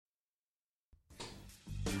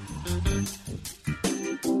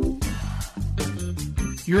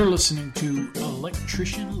You're listening to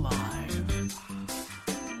Electrician Live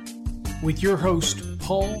with your host,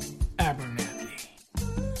 Paul Abernathy.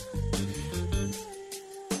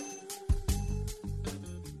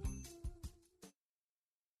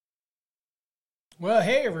 Well,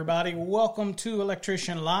 hey everybody, welcome to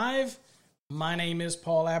Electrician Live. My name is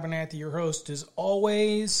Paul Abernathy, your host as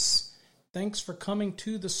always. Thanks for coming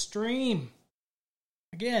to the stream.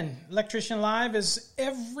 Again, Electrician Live is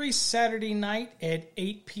every Saturday night at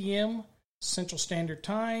 8 p.m. Central Standard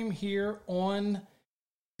Time here on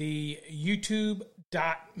the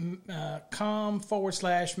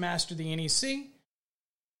youtube.com/Master the NEC,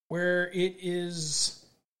 where it is,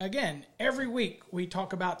 again, every week we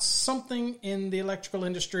talk about something in the electrical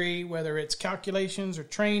industry, whether it's calculations or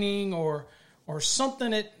training or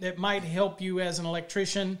something that might help you as an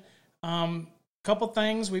electrician. Couple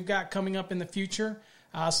things we've got coming up in the future.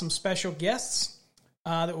 Some special guests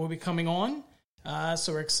that will be coming on.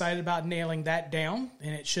 So we're excited about nailing that down,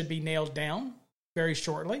 and it should be nailed down very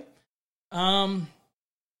shortly. At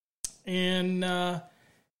the end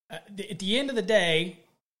of the day,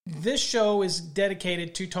 this show is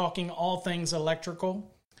dedicated to talking all things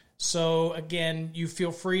electrical. So again, you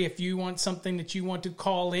feel free if you want something that you want to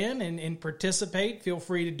call in and participate, feel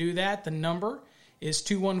free to do that. The number is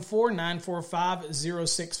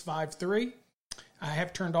 214-945-0653. I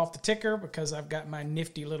have turned off the ticker because I've got my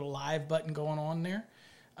nifty little live button going on there.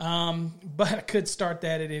 But I could start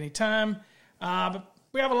that at any time. But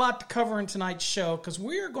we have a lot to cover in tonight's show because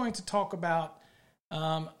we are going to talk about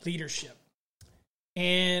leadership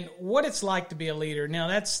and what it's like to be a leader. Now,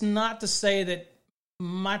 that's not to say that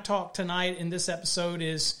my talk tonight in this episode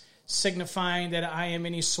is signifying that I am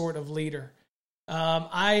any sort of leader.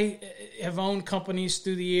 I have owned companies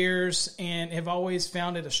through the years and have always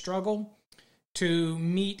found it a struggle to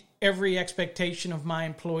meet every expectation of my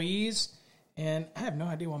employees. And I have no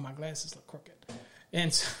idea why my glasses look crooked.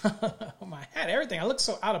 And so, my hat, everything. I look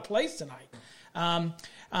so out of place tonight.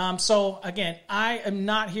 So again, I am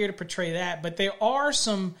not here to portray that, but there are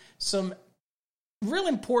some real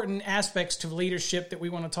important aspects to leadership that we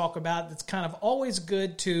want to talk about. That's kind of always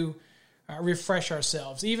good to refresh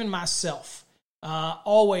ourselves. Even myself,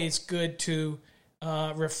 always good to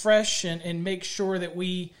refresh and make sure that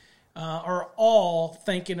we are all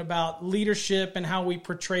thinking about leadership and how we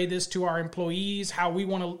portray this to our employees, how we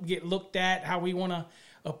want to get looked at, how we want to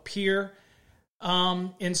appear.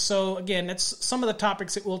 And so, again, that's some of the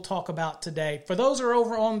topics that we'll talk about today. For those who are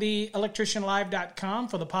over on the electricianlive.com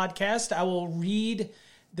for the podcast, I will read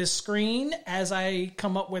the screen as I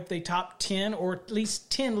come up with the top 10 or at least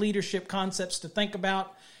 10 leadership concepts to think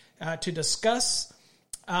about, to discuss.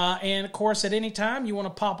 And of course, at any time you want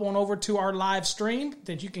to pop on over to our live stream,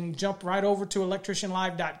 that you can jump right over to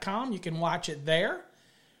electricianlive.com. You can watch it there,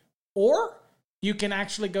 or you can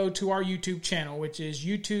actually go to our YouTube channel, which is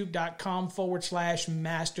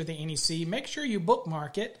youtube.com/Master the NEC. Make sure you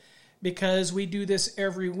bookmark it because we do this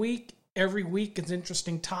every week. Every week is an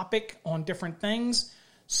interesting topic on different things.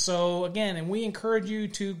 So again, and we encourage you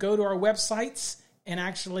to go to our websites and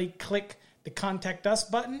actually click the Contact Us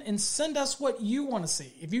button and send us what you want to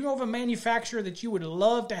see. If you have a manufacturer that you would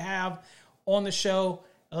love to have on the show,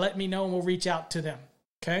 let me know and we'll reach out to them.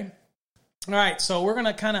 Okay? All right, so we're going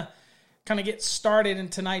to kind of get started in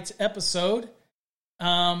tonight's episode.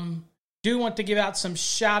 Do want to give out some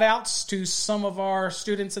shout outs to some of our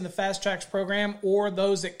students in the Fast Tracks program or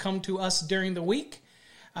those that come to us during the week.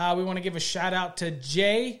 We want to give a shout out to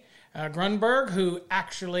Jay Grunberg, who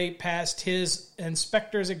actually passed his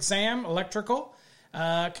inspector's exam, electrical.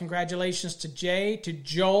 Congratulations to Jay, to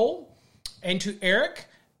Joel, and to Eric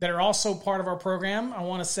that are also part of our program. I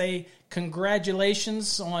want to say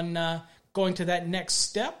congratulations on going to that next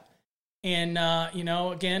step. And,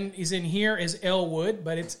 again, he's in here as Elwood,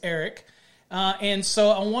 but it's Eric. And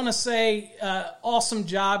so I want to say awesome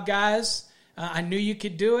job, guys. I knew you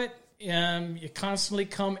could do it. You constantly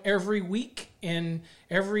come every week in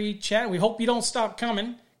every chat. We hope you don't stop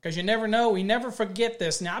coming because you never know. We never forget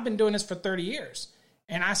this. Now, I've been doing this for 30 years,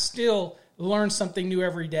 and I still learn something new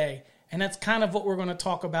every day. And that's kind of what we're going to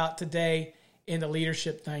talk about today in the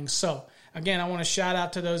leadership thing. So, again, I want to shout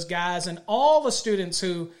out to those guys and all the students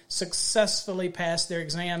who successfully passed their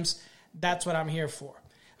exams. That's what I'm here for.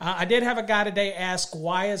 I did have a guy today ask,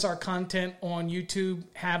 why is our content on YouTube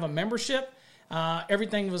have a membership?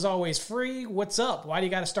 Everything was always free. What's up? Why do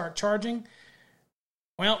you got to start charging?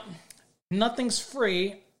 Well, nothing's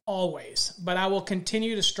free always, but I will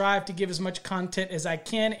continue to strive to give as much content as I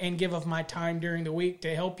can and give of my time during the week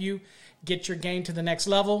to help you get your game to the next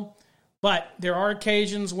level. But there are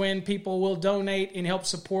occasions when people will donate and help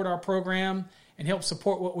support our program and help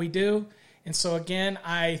support what we do. And so again,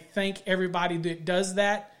 I thank everybody that does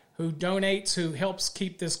that, who donates, who helps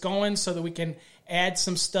keep this going so that we can add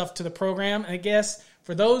some stuff to the program. And I guess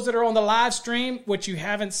for those that are on the live stream, what you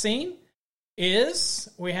haven't seen is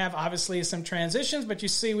we have obviously some transitions, but you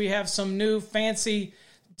see we have some new fancy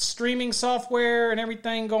streaming software and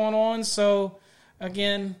everything going on. So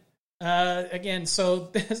again,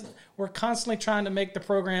 so we're constantly trying to make the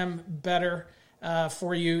program better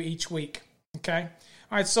for you each week. Okay.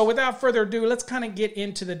 All right. So without further ado, let's kind of get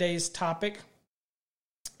into today's topic,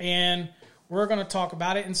 and we're going to talk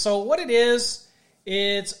about it. And so what it is,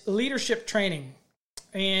 it's leadership training.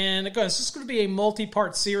 And again, this is going to be a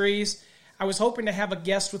multi-part series. I was hoping to have a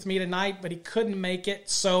guest with me tonight, but he couldn't make it.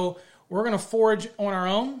 So we're going to forge on our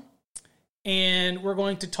own, and we're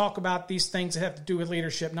going to talk about these things that have to do with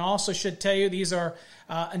leadership. Now, I also should tell you, these are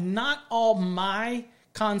not all my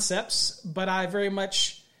concepts, but I very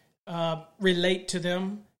much relate to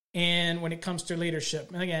them. And when it comes to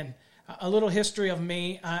leadership, and again, a little history of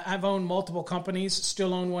me. I've owned multiple companies,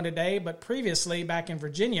 still own one today, but previously back in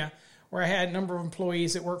Virginia, where I had a number of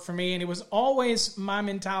employees that worked for me, and it was always my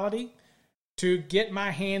mentality to get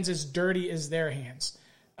my hands as dirty as their hands,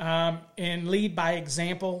 and lead by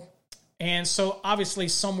example. And so obviously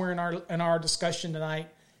somewhere in our discussion tonight,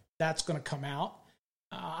 that's going to come out.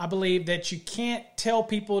 I believe that you can't tell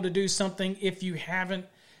people to do something if you haven't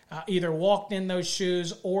either walked in those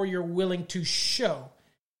shoes or you're willing to show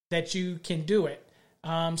that you can do it.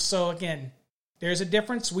 So again, there's a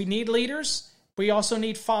difference. We need leaders. We also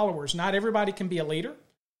need followers. Not everybody can be a leader,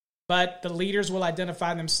 but the leaders will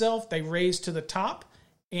identify themselves. They raise to the top.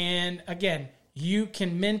 And again, you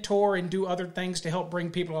can mentor and do other things to help bring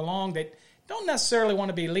people along that don't necessarily want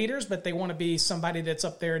to be leaders, but they want to be somebody that's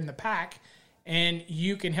up there in the pack, and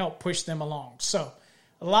you can help push them along. So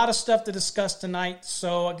a lot of stuff to discuss tonight.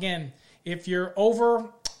 So again, if you're over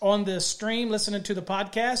on the stream listening to the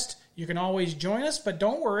podcast, you can always join us, but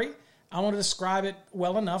don't worry. I want to describe it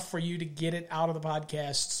well enough for you to get it out of the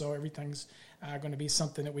podcast, so everything's going to be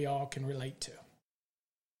something that we all can relate to.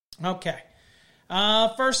 Okay.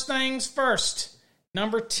 First things first,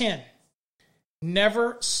 number 10,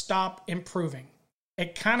 never stop improving.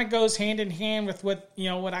 It kind of goes hand in hand with what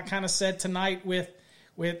I kind of said tonight with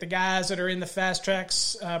the guys that are in the Fast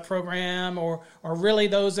Tracks program, or really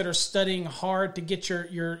those that are studying hard to get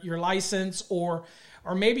your license, or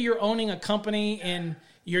maybe you're owning a company and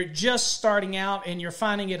you're just starting out and you're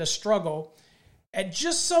finding it a struggle. At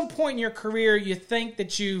just some point in your career, you think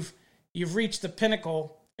that you've reached the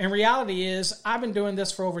pinnacle. And reality is, I've been doing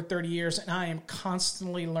this for over 30 years, and I am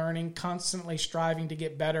constantly learning, constantly striving to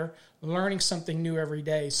get better, learning something new every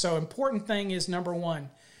day. So important thing is, number 1,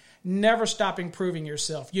 never stop improving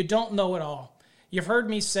yourself. You don't know it all. You've heard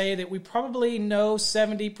me say that we probably know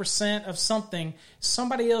 70% of something.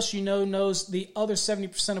 Somebody else knows the other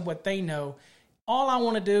 70% of what they know. All I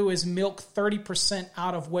want to do is milk 30%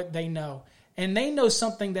 out of what they know. And they know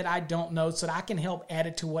something that I don't know, so that I can help add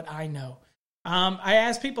it to what I know.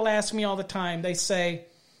 People ask me all the time, they say,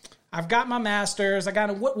 I've got my master's,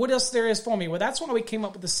 what else there is for me? Well, that's why we came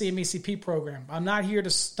up with the CMECP program. I'm not here to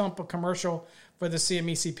stump a commercial for the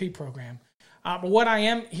CMECP program. But what I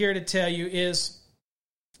am here to tell you is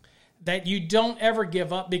that you don't ever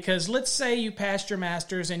give up, because let's say you passed your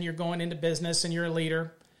master's and you're going into business and you're a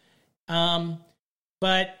leader.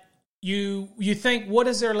 But you think, what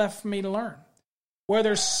is there left for me to learn? Well,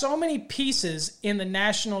 there's so many pieces in the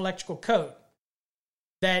National Electrical Code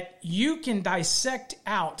that you can dissect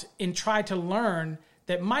out and try to learn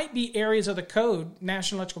that might be areas of the code,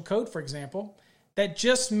 National Electrical Code, for example, that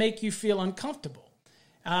just make you feel uncomfortable.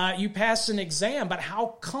 You pass an exam, but how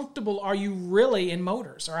comfortable are you really in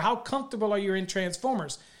motors? Or how comfortable are you in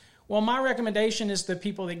transformers? Well, my recommendation is to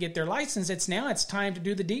people that get their license, it's time to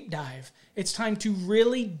do the deep dive. It's time to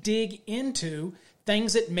really dig into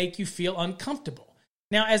things that make you feel uncomfortable.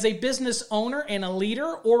 Now, as a business owner and a leader,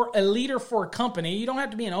 or a leader for a company, you don't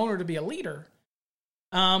have to be an owner to be a leader.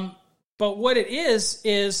 But what it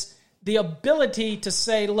is the ability to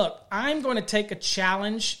say, look, I'm going to take a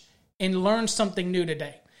challenge and learn something new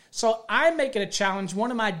today. So I make it a challenge.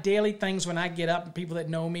 One of my daily things when I get up, and people that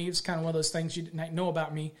know me, it's kind of one of those things you know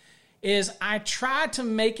about me, is I try to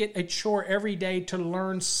make it a chore every day to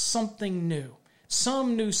learn something new,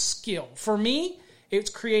 some new skill. For me, it's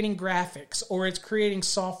creating graphics, or it's creating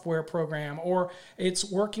software program, or it's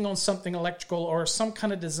working on something electrical, or some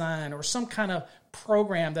kind of design, or some kind of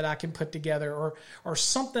program that I can put together, or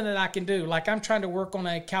something that I can do. Like I'm trying to work on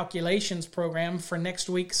a calculations program for next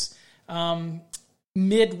week's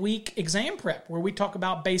midweek exam prep, where we talk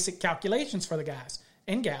about basic calculations for the guys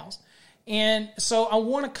and gals. And so I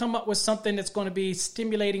want to come up with something that's going to be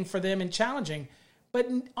stimulating for them and challenging. But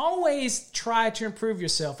always try to improve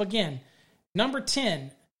yourself. Again, number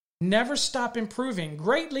 10, never stop improving.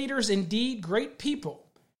 Great leaders, indeed great people,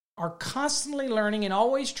 are constantly learning and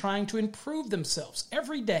always trying to improve themselves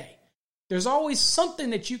every day. There's always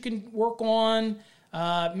something that you can work on.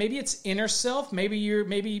 Maybe it's inner self.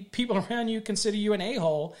 Maybe people around you consider you an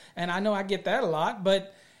a-hole, and I know I get that a lot.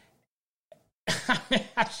 But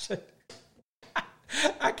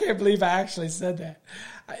I can't believe I actually said that.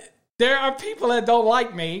 There are people that don't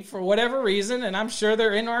like me for whatever reason, and I'm sure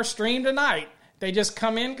they're in our stream tonight. They just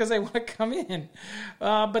come in because they want to come in.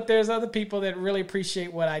 But there's other people that really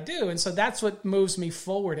appreciate what I do, and so that's what moves me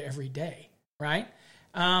forward every day, right?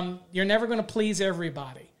 You're never going to please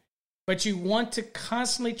everybody, but you want to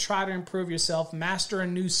constantly try to improve yourself, master a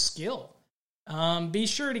new skill. Be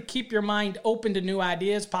sure to keep your mind open to new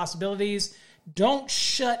ideas, possibilities. Don't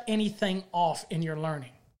shut anything off in your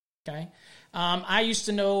learning, okay? I used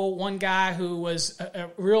to know one guy who was a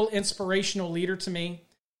real inspirational leader to me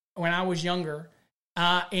when I was younger,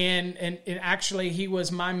 and actually he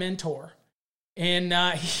was my mentor. And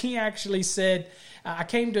he actually said, I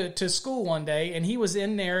came to school one day, and he was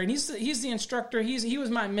in there, and he's the instructor. He was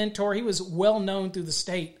my mentor. He was well known through the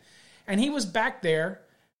state, and he was back there,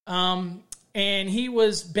 and he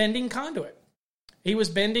was bending conduit. He was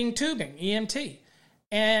bending tubing, EMT,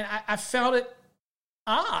 and I felt it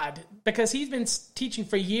odd because he's been teaching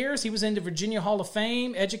for years. He was in the Virginia Hall of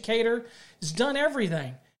Fame, educator, has done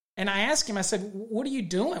everything. And I asked him, I said, what are you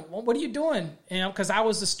doing? What are you doing? Because I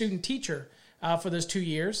was the student teacher for those 2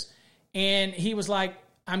 years. And he was like,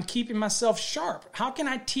 I'm keeping myself sharp. How can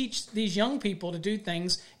I teach these young people to do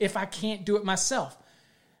things if I can't do it myself?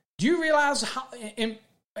 Do you realize how, and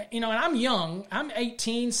I'm young, I'm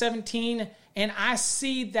 18, 17, and I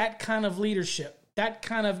see that kind of leadership, that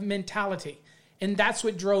kind of mentality. And that's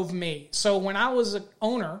what drove me. So when I was an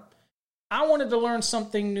owner, I wanted to learn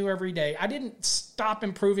something new every day. I didn't stop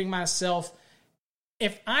improving myself.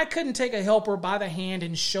 If I couldn't take a helper by the hand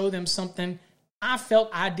and show them something, I felt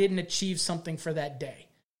I didn't achieve something for that day.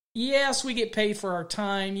 Yes, we get paid for our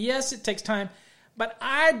time. Yes, it takes time. But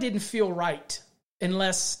I didn't feel right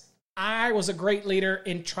unless I was a great leader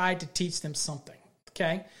and tried to teach them something.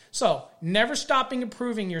 Okay? So never stopping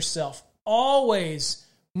improving yourself. Always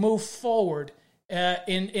move forward.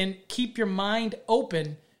 And keep your mind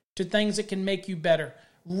open to things that can make you better.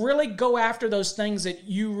 Really go after those things that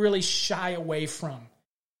you really shy away from.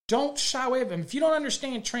 Don't shy away from them. If you don't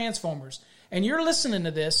understand transformers, and you're listening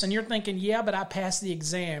to this, and you're thinking, yeah, but I passed the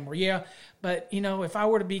exam, or yeah, but if I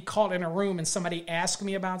were to be caught in a room and somebody asked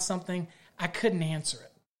me about something, I couldn't answer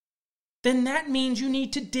it. Then that means you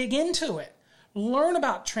need to dig into it. Learn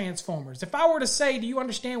about transformers. If I were to say, do you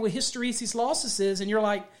understand what hysteresis losses is? And you're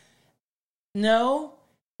like, no,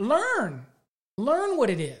 learn what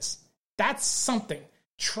it is. That's something.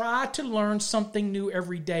 Try to learn something new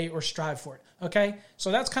every day or strive for it. Okay.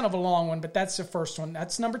 So that's kind of a long one, but that's the first one.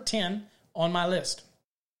 That's number 10 on my list.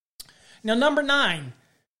 Now, number 9,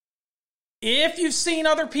 if you've seen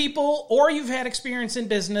other people or you've had experience in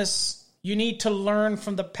business, you need to learn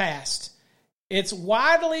from the past. It's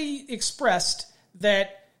widely expressed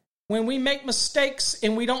that when we make mistakes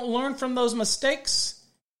and we don't learn from those mistakes,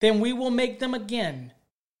 then we will make them again.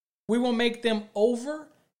 We will make them over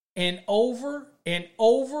and over and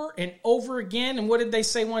over and over again. And what did they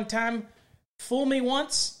say one time? Fool me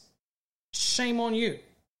once, shame on you.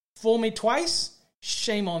 Fool me twice,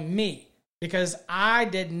 shame on me. Because I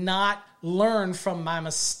did not learn from my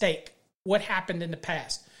mistake, what happened in the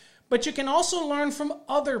past. But you can also learn from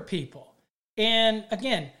other people. And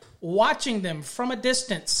again, watching them from a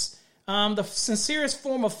distance. The sincerest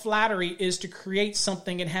form of flattery is to create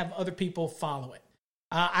something and have other people follow it.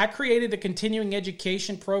 I created the continuing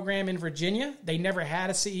education program in Virginia. They never had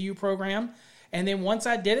a CEU program. And then once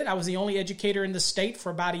I did it, I was the only educator in the state for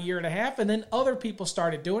about a year and a half. And then other people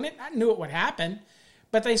started doing it. I knew it would happen,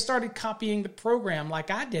 but they started copying the program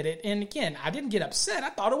like I did it. And again, I didn't get upset. I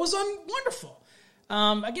thought it was wonderful.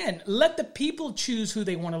 Again, let the people choose who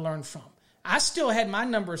they want to learn from. I still had my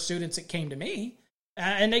number of students that came to me.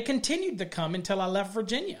 And they continued to come until I left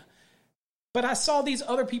Virginia. But I saw these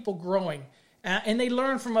other people growing, and they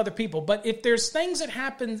learned from other people. But if there's things that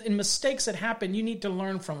happen and mistakes that happen, you need to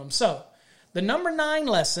learn from them. So the number 9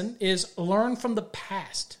 lesson is learn from the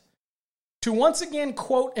past. To once again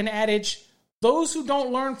quote an adage, those who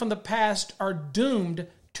don't learn from the past are doomed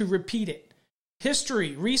to repeat it.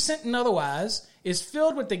 History, recent and otherwise, is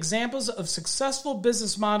filled with examples of successful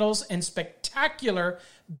business models and spectacular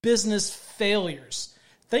business failures.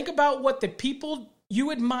 Think about what the people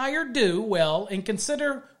you admire do well and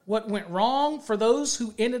consider what went wrong for those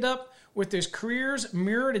who ended up with their careers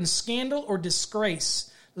mirrored in scandal or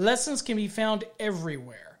disgrace. Lessons can be found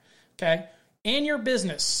everywhere. Okay? In your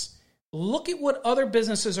business, look at what other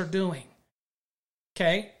businesses are doing.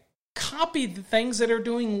 Okay? Copy the things that are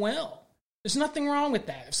doing well. There's nothing wrong with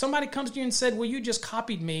that. If somebody comes to you and said, well, you just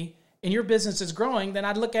copied me and your business is growing, then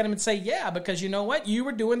I'd look at them and say, yeah, because you know what? You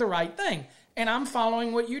were doing the right thing and I'm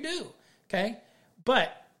following what you do. Okay?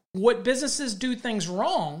 But what businesses do things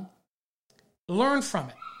wrong, learn from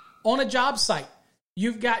it. On a job site,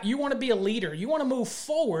 you want to be a leader. You want to move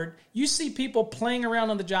forward. You see people playing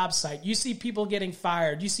around on the job site. You see people getting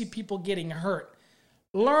fired. You see people getting hurt.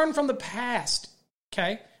 Learn from the past.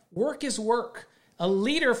 Okay? Work is work. A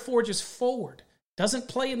leader forges forward. Doesn't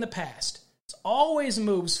play in the past. It always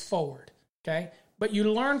moves forward. Okay? But you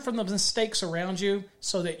learn from the mistakes around you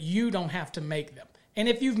so that you don't have to make them. And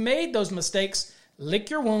if you've made those mistakes,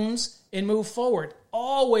 lick your wounds and move forward.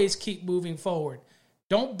 Always keep moving forward.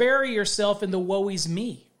 Don't bury yourself in the woe is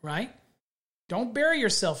me, right? Don't bury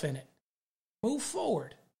yourself in it. Move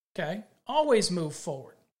forward, okay? Always move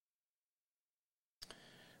forward.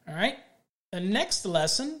 All right? The next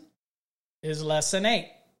lesson is lesson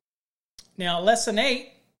 8. Now, lesson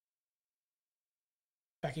 8,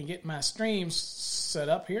 if I can get my stream set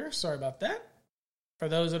up here. Sorry about that. For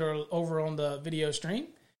those that are over on the video stream.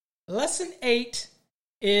 Lesson 8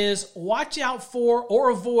 is watch out for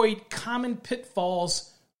or avoid common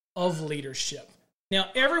pitfalls of leadership. Now,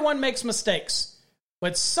 everyone makes mistakes,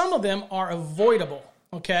 but some of them are avoidable,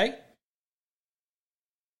 okay?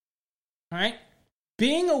 All right?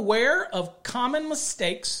 Being aware of common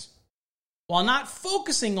mistakes while not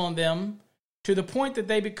focusing on them to the point that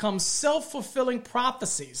they become self-fulfilling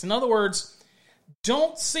prophecies. In other words,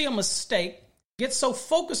 don't see a mistake, get so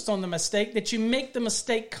focused on the mistake that you make the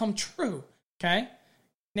mistake come true, okay?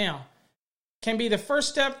 Now, can be the first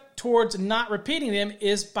step towards not repeating them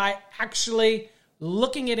is by actually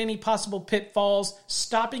looking at any possible pitfalls,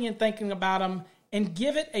 stopping and thinking about them, and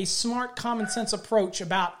give it a smart, common sense approach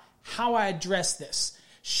about how I address this.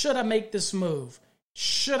 Should I make this move?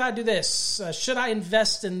 Should I do this? Should I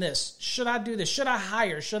invest in this? Should I do this? Should I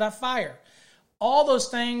hire? Should I fire? All those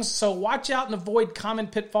things. So watch out and avoid common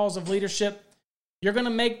pitfalls of leadership. You're going to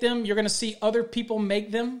make them. You're going to see other people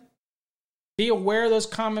make them. Be aware of those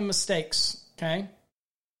common mistakes, okay?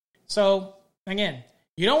 So, again,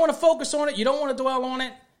 you don't want to focus on it. You don't want to dwell on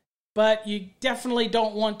it. But you definitely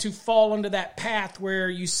don't want to fall into that path where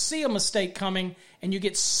you see a mistake coming and you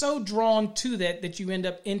get so drawn to that you end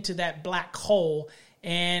up into that black hole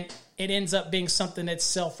and it ends up being something that's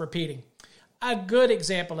self-repeating. A good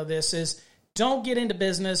example of this is don't get into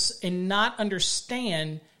business and not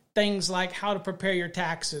understand things like how to prepare your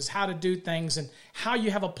taxes, how to do things, and how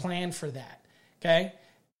you have a plan for that. Okay,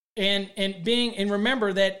 and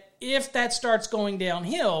remember that if that starts going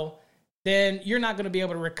downhill, then you're not going to be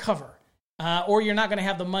able to recover, or you're not going to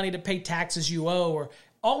have the money to pay taxes you owe, or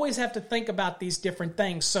always have to think about these different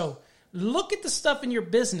things. So look at the stuff in your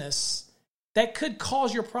business that could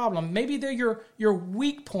cause your problem. Maybe they're your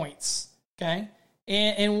weak points. Okay,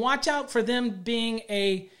 and watch out for them being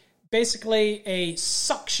basically a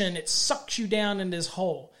suction. It sucks you down in this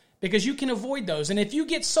hole. Because you can avoid those. And if you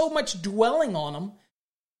get so much dwelling on them,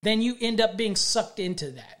 then you end up being sucked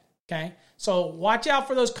into that. Okay? So watch out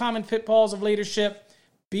for those common pitfalls of leadership.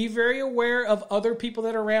 Be very aware of other people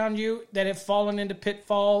that are around you that have fallen into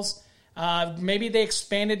pitfalls. Maybe they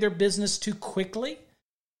expanded their business too quickly.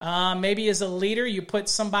 Maybe as a leader, you put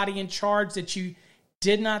somebody in charge that you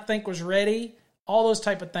did not think was ready. All those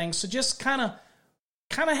type of things. So just kind of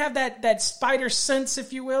have that spider sense,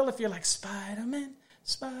 if you will. If you're like, Spider-Man.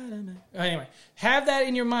 Anyway, have that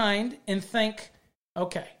in your mind and think,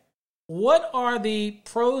 okay, what are the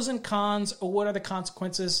pros and cons or what are the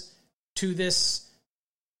consequences to this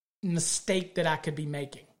mistake that I could be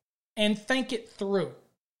making? And think it through,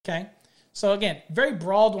 okay? So again, very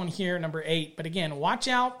broad one here, number 8. But again, watch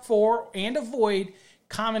out for and avoid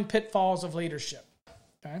common pitfalls of leadership,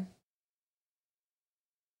 okay?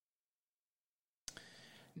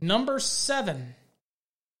 Number 7.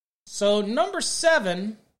 So number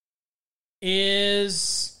 7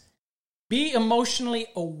 is be emotionally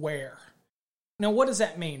aware. Now, what does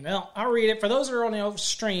that mean? Well, I'll read it. For those that are on the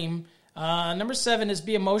stream, number 7 is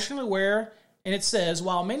be emotionally aware. And it says,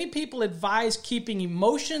 while many people advise keeping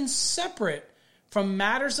emotions separate from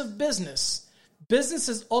matters of business, business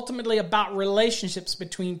is ultimately about relationships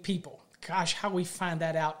between people. Gosh, how we find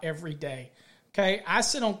that out every day. Okay, I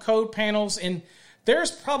sit on code panels, and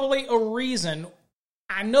there's probably a reason.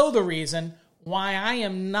 I know the reason why I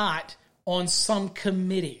am not on some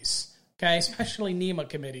committees, okay, especially NEMA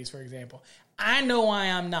committees, for example. I know why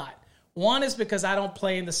I'm not. One is because I don't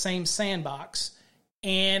play in the same sandbox,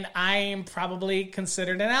 and I am probably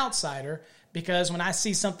considered an outsider because when I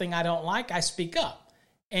see something I don't like, I speak up.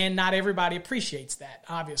 And not everybody appreciates that,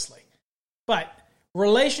 obviously. But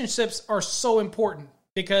relationships are so important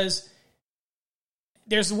because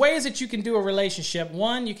there's ways that you can do a relationship.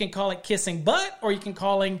 One, you can call it kissing butt, or you can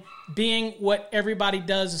call it being what everybody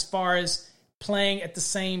does as far as playing at the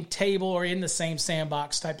same table or in the same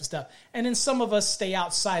sandbox type of stuff. And then some of us stay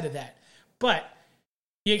outside of that. But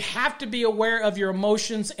you have to be aware of your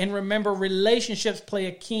emotions, and remember, relationships play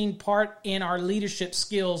a keen part in our leadership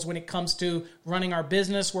skills when it comes to running our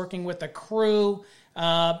business, working with a crew,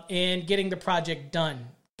 and getting the project done.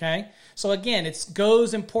 Okay? So again, it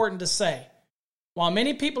goes important to say, while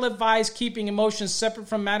many people advise keeping emotions separate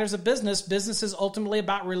from matters of business, business is ultimately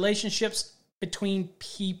about relationships between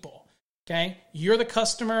people. Okay? You're the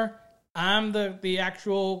customer, I'm the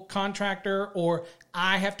actual contractor, or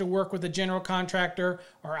I have to work with a general contractor,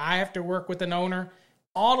 or I have to work with an owner.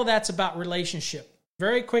 All of that's about relationship.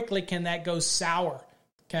 Very quickly can that go sour.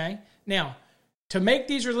 Okay? Now, to make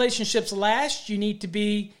these relationships last, you need to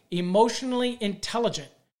be emotionally intelligent,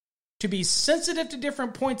 to be sensitive to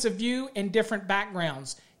different points of view and different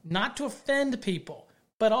backgrounds, not to offend people,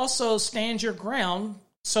 but also stand your ground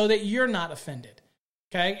so that you're not offended.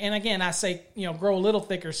 Okay, and again, I say, grow a little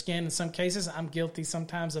thicker skin in some cases. I'm guilty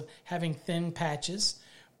sometimes of having thin patches.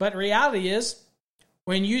 But reality is,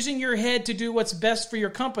 when using your head to do what's best for your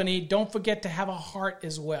company, don't forget to have a heart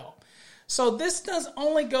as well. So this does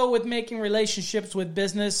only go with making relationships with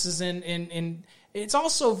businesses, and it's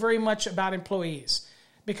also very much about employees.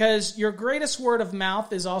 Because your greatest word of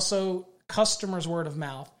mouth is also customers' word of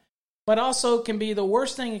mouth. But also can be the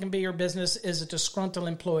worst thing that can be your business is a disgruntled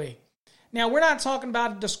employee. Now, we're not talking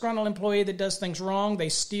about a disgruntled employee that does things wrong. They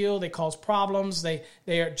steal, they cause problems, they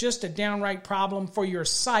are just a downright problem for your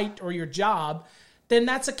site or your job. Then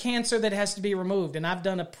that's a cancer that has to be removed. And I've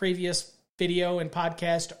done a previous video and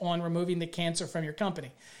podcast on removing the cancer from your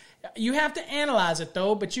company. You have to analyze it,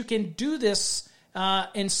 though, but you can do this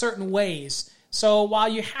in certain ways. So while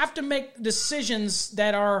you have to make decisions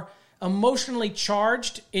that are emotionally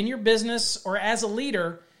charged in your business or as a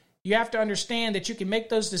leader, you have to understand that you can make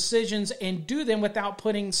those decisions and do them without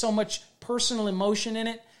putting so much personal emotion in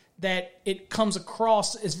it that it comes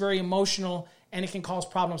across as very emotional and it can cause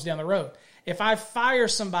problems down the road. If I fire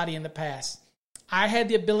somebody in the past, I had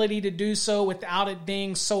the ability to do so without it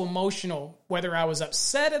being so emotional, whether I was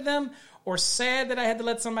upset at them or sad that I had to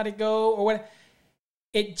let somebody go or what.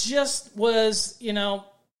 It just was,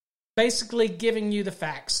 basically giving you the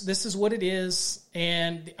facts. This is what it is,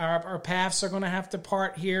 and our paths are going to have to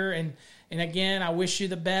part here. And again, I wish you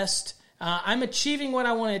the best. I'm achieving what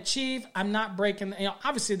I want to achieve. I'm not breaking.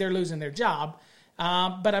 Obviously, they're losing their job,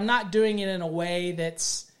 but I'm not doing it in a way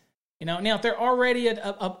that's, Now, if they're already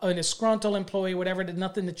a disgruntled employee, whatever,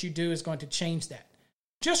 nothing that you do is going to change that.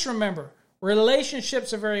 Just remember,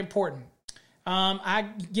 relationships are very important. I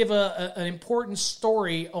give an important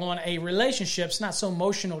story on a relationship. It's not so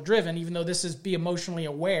emotional driven, even though this is be emotionally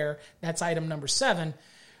aware. That's item number 7.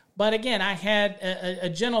 But again, I had a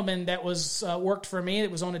gentleman that was worked for me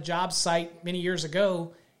that was on a job site many years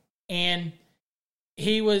ago, and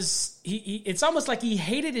it's almost like he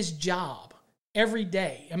hated his job every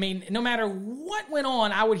day. I mean, no matter what went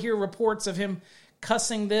on, I would hear reports of him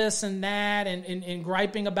cussing this and that and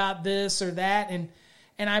griping about this or that.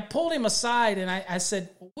 And I pulled him aside and I said,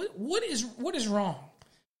 what is wrong?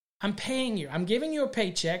 I'm paying you. I'm giving you a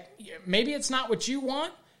paycheck. Maybe it's not what you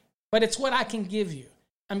want, but it's what I can give you.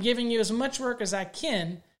 I'm giving you as much work as I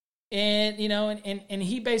can. And, and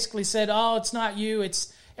he basically said, oh, it's not you.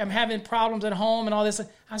 I'm having problems at home and all this.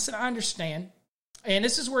 I said, I understand. And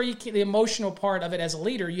this is where the emotional part of it as a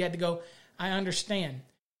leader, you had to go, I understand.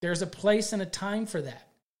 There's a place and a time for that.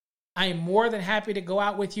 I am more than happy to go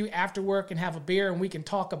out with you after work and have a beer and we can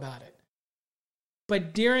talk about it.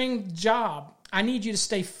 But during job, I need you to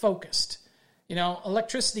stay focused.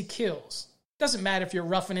 Electricity kills. Doesn't matter if you're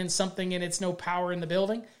roughing in something and it's no power in the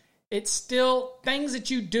building. It's still things that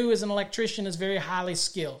you do as an electrician is very highly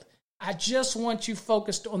skilled. I just want you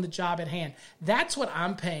focused on the job at hand. That's what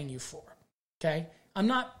I'm paying you for. Okay? I'm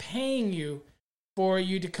not paying you for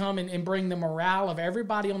you to come and bring the morale of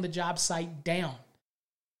everybody on the job site down.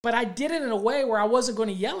 But I did it in a way where I wasn't going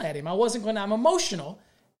to yell at him. I'm emotional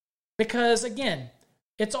because, again,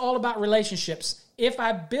 it's all about relationships. If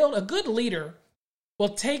I build a good leader will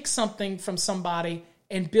take something from somebody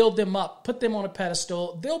and build them up, put them on a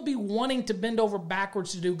pedestal, they'll be wanting to bend over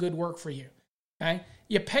backwards to do good work for you. Okay?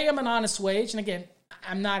 You pay them an honest wage. And again,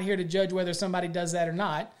 I'm not here to judge whether somebody does that or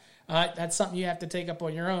not. That's something you have to take up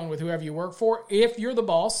on your own with whoever you work for. If you're the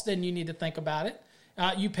boss, then you need to think about it.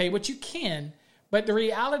 You pay what you can. But the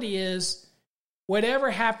reality is, whatever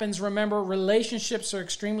happens, remember, relationships are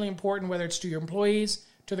extremely important, whether it's to your employees,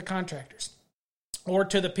 to the contractors, or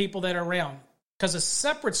to the people that are around. Because a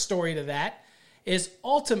separate story to that is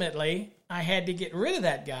ultimately I had to get rid of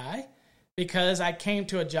that guy because I came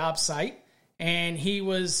to a job site and he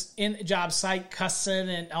was in the job site cussing,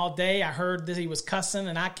 and all day I heard that he was cussing,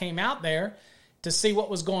 and I came out there to see what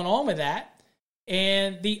was going on with that.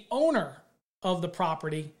 And the owner of the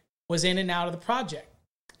property was in and out of the project.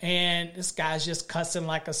 And this guy's just cussing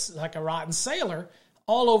like a rotten sailor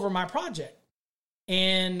all over my project.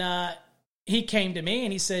 And he came to me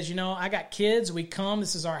and he says, I got kids. We come.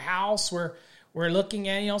 This is our house. We're looking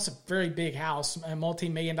at, it's a very big house, a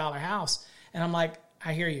multi-million-dollar house. And I'm like,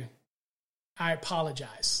 I hear you. I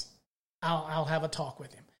apologize. I'll have a talk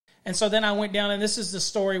with him. And so then I went down, and this is the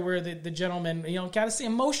story where the gentleman, kind of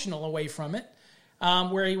emotional away from it,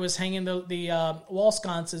 where he was hanging the wall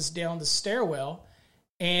sconces down the stairwell,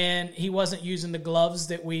 and he wasn't using the gloves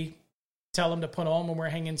that we tell him to put on when we're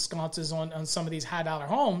hanging sconces on some of these high-dollar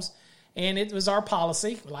homes. And it was our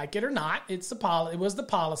policy, like it or not. It was the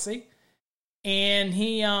policy. And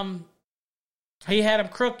he had them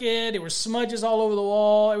crooked. There were smudges all over the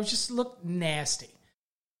wall. It just looked nasty.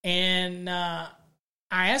 And I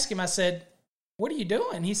asked him, I said, what are you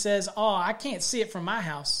doing? He says, I can't see it from my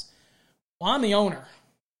house. Well, I'm the owner.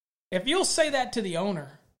 If you'll say that to the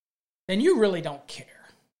owner, then you really don't care.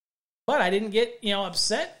 But I didn't get,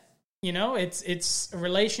 upset. It's a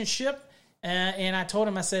relationship. And I told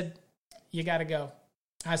him, I said, you got to go.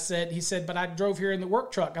 He said, but I drove here in the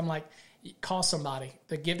work truck. I'm like, call somebody.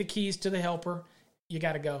 Give the keys to the helper. You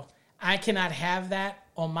got to go. I cannot have that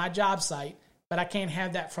on my job site, but I can't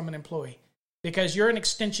have that from an employee because you're an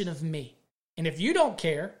extension of me. And if you don't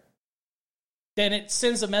care, then it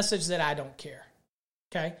sends a message that I don't care.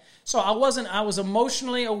 Okay. So I was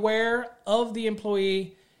emotionally aware of the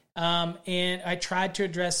employee, and I tried to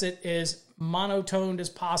address it as monotoned as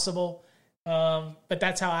possible. But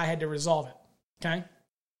that's how I had to resolve it. Okay.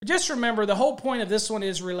 Just remember, the whole point of this one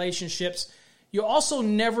is relationships. You also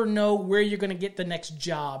never know where you're going to get the next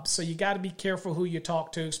job. So you got to be careful who you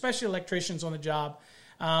talk to, especially electricians on the job.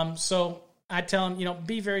 So I tell them,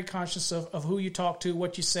 be very conscious of who you talk to,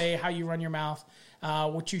 what you say, how you run your mouth,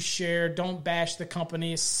 what you share. Don't bash the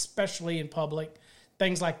company, especially in public,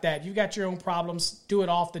 things like that. You got your own problems. Do it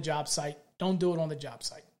off the job site. Don't do it on the job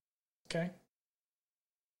site. Okay.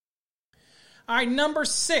 All right, number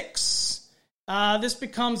 6. This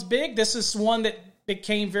becomes big. This is one that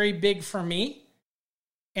became very big for me.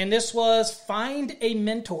 And this was find a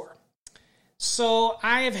mentor. So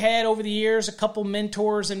I have had over the years a couple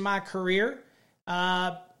mentors in my career.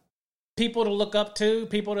 People to look up to,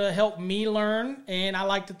 people to help me learn. And I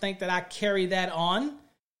like to think that I carry that on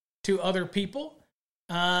to other people.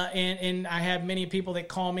 And I have many people that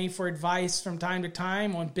call me for advice from time to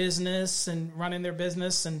time on business and running their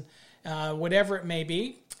business and whatever it may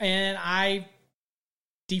be. And I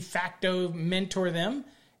de facto mentor them.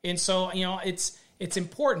 And so, it's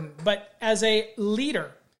important. But as a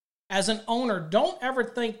leader, as an owner, don't ever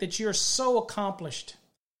think that you're so accomplished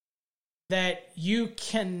that you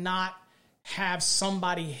cannot have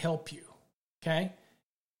somebody help you. Okay?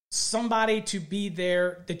 Somebody to be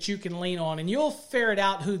there that you can lean on. And you'll ferret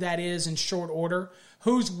out who that is in short order,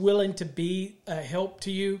 who's willing to be a help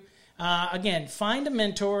to you. Again, find a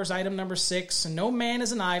mentor is item number 6. And no man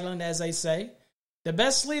is an island, as they say. The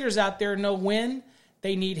best leaders out there know when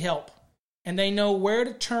they need help. And they know where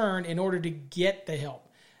to turn in order to get the help.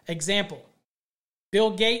 Example, Bill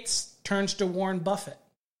Gates turns to Warren Buffett.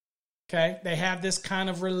 Okay? They have this kind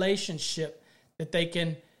of relationship that they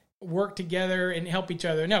can work together and help each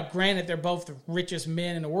other. Now, granted, they're both the richest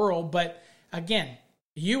men in the world. But again,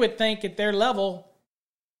 you would think at their level,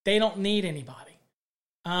 they don't need anybody.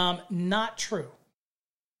 Not true.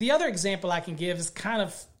 The other example I can give is kind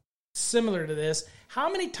of similar to this. How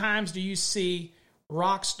many times do you see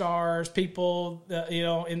rock stars, people,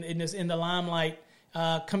 in the limelight,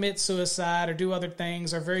 commit suicide or do other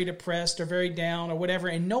things, or very depressed or very down or whatever,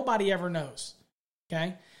 and nobody ever knows?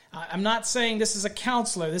 Okay, I'm not saying this is a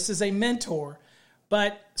counselor. This is a mentor,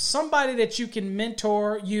 but somebody that you can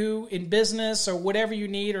mentor you in business or whatever you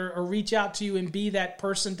need, or reach out to you and be that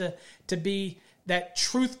person to be that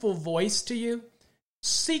truthful voice to you.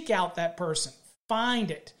 Seek out that person. Find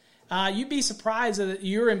it. You'd be surprised that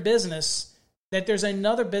you're in business, that there's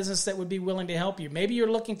another business that would be willing to help you. Maybe you're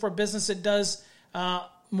looking for a business that does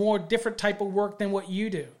more different type of work than what you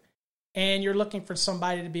do, and you're looking for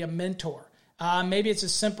somebody to be a mentor. Maybe it's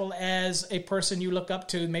as simple as a person you look up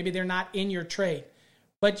to. Maybe they're not in your trade.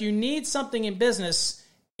 But you need something in business.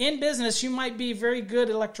 In business, you might be very good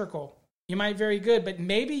at electrical. You might be very good, but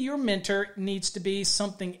maybe your mentor needs to be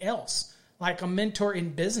something else, like a mentor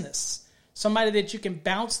in business, somebody that you can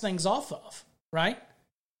bounce things off of, right?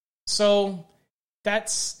 So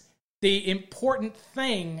that's the important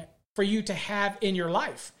thing for you to have in your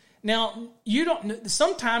life. Now,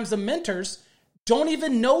 sometimes the mentors don't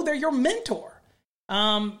even know they're your mentor.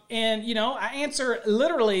 I answer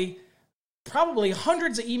literally probably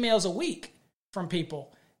hundreds of emails a week from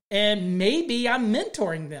people, and maybe I'm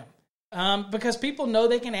mentoring them because people know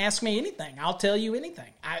they can ask me anything. I'll tell you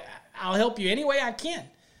anything. I'll help you any way I can,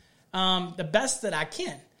 the best that I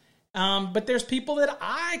can. But there's people that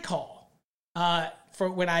I call for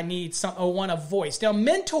when I need or want a voice. Now,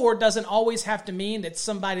 mentor doesn't always have to mean that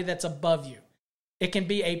somebody that's above you. It can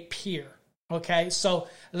be a peer. Okay, so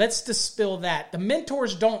let's dispel that. The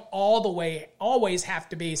mentors don't always have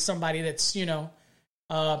to be somebody that's,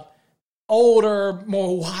 older,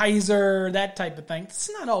 more wiser, that type of thing. It's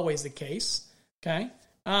not always the case, okay?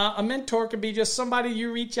 A mentor could be just somebody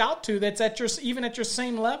you reach out to that's even at your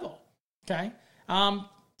same level, okay?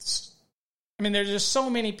 There's just so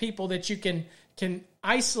many people that you can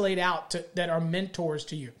isolate out that are mentors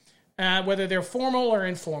to you, whether they're formal or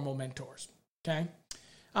informal mentors, okay?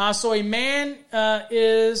 So no man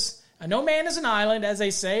is an island, as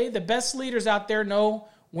they say. The best leaders out there know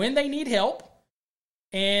when they need help,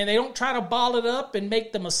 and they don't try to bottle it up and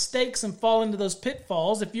make the mistakes and fall into those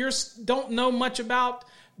pitfalls. If you don't know much about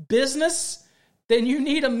business, then you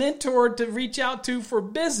need a mentor to reach out to for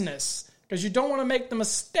business, because you don't want to make the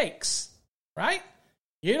mistakes, right?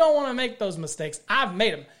 You don't want to make those mistakes. I've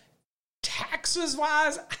made them.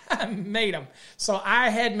 Taxes-wise, I've made them. So I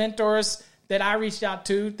had mentors that I reached out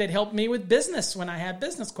to that helped me with business when I had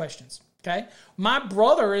business questions, okay? My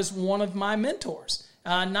brother is one of my mentors,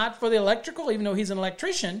 not for the electrical, even though he's an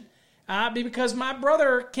electrician, because my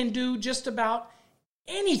brother can do just about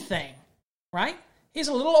anything, right? He's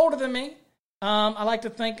a little older than me. I like to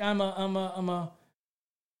think I don't know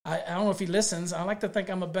if he listens. I like to think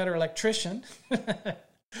I'm a better electrician.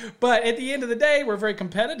 But at the end of the day, we're very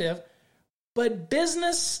competitive. But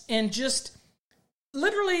business and just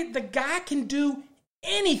literally, the guy can do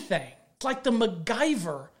anything. It's like the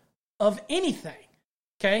MacGyver of anything.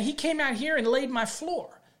 Okay, he came out here and laid my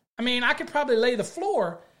floor. I could probably lay the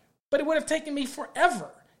floor, but it would have taken me forever.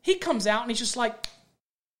 He comes out and he's just like,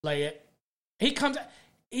 lay it.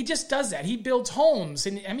 He just does that. He builds homes,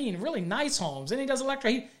 and really nice homes, and he does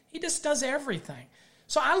electric. He just does everything.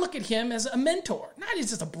 So I look at him as a mentor. Not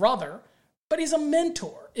he's just a brother, but he's a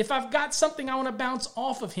mentor. If I've got something I want to bounce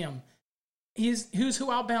off of him, he's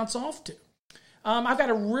who I'll bounce off to. I've got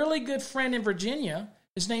a really good friend in Virginia.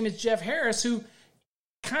 His name is Jeff Harris, who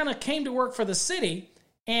kind of came to work for the city,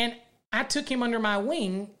 and I took him under my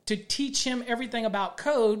wing to teach him everything about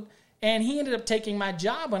code, and he ended up taking my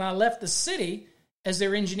job when I left the city as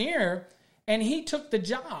their engineer, and he took the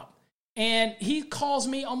job. And he calls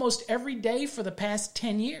me almost every day for the past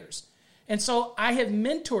 10 years. And so I have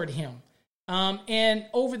mentored him. And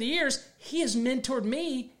over the years, he has mentored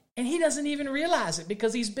me, and he doesn't even realize it,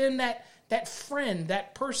 because he's been that friend,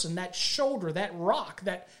 that person, that shoulder, that rock,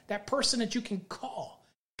 that person that you can call.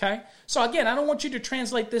 Okay? So again, I don't want you to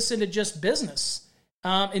translate this into just business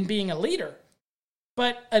and being a leader.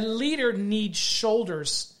 But a leader needs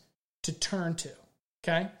shoulders to turn to.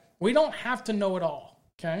 Okay? We don't have to know it all.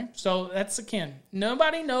 Okay? So that's again,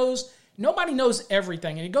 nobody knows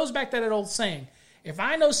everything. And it goes back to that old saying, if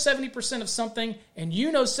I know 70% of something and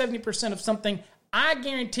you know 70% of something, I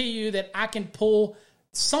guarantee you that I can pull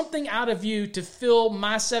something out of you to fill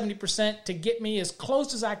my 70% to get me as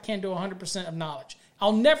close as I can to 100% of knowledge.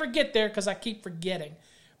 I'll never get there because I keep forgetting.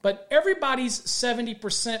 But everybody's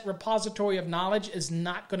 70% repository of knowledge is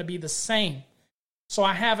not going to be the same. So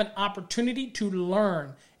I have an opportunity to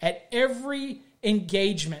learn at every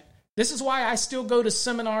engagement. This is why I still go to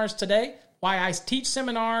seminars today, why I teach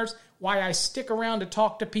seminars, why I stick around to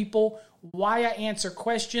talk to people, why I answer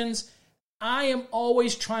questions. I am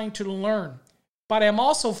always trying to learn, but I'm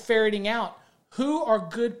also ferreting out who are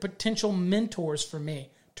good potential mentors for me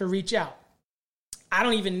to reach out. I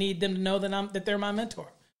don't even need them to know that they're my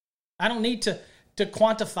mentor. I don't need to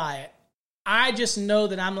quantify it. I just know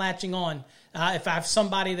that I'm latching on. If I have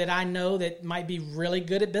somebody that I know that might be really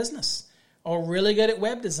good at business, or really good at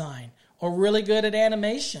web design, or really good at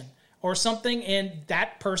animation, or something, and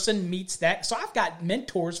that person meets that. So I've got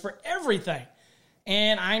mentors for everything.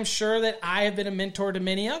 And I'm sure that I have been a mentor to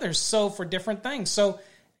many others, so for different things. So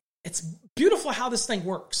it's beautiful how this thing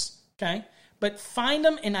works, okay? but find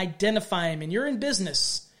them and identify them. And you're in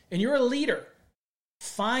business and you're a leader.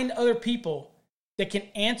 Find other people that can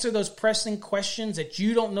answer those pressing questions that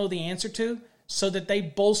you don't know the answer to so that they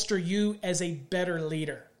bolster you as a better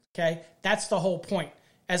leader. Okay? That's the whole point.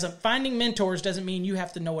 Finding mentors doesn't mean you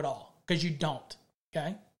have to know it all, because you don't.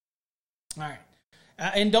 Okay? All right.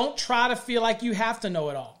 And don't try to feel like you have to know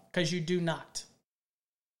it all, because you do not.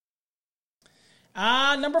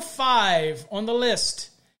 Number 5 on the list,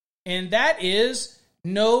 and that is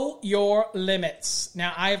know your limits.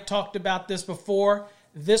 Now, I have talked about this before.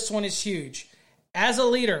 This one is huge. As a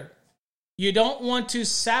leader, you don't want to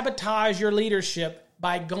sabotage your leadership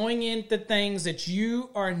by going into things that you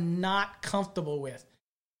are not comfortable with.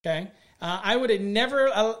 Okay? I would have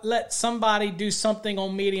never let somebody do something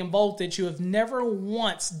on medium voltage who have never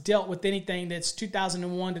once dealt with anything that's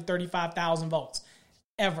 2001 to 35,000 volts.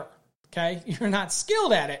 Ever. Okay? You're not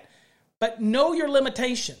skilled at it. But know your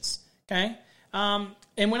limitations. Okay?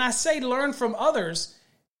 And when I say learn from others,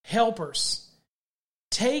 helpers.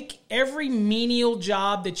 Take every menial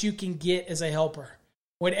job that you can get as a helper.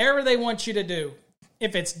 Whatever they want you to do.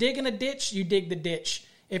 If it's digging a ditch, you dig the ditch.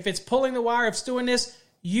 If it's pulling the wire, if it's doing this,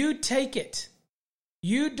 you take it.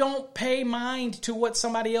 You don't pay mind to what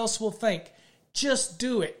somebody else will think. Just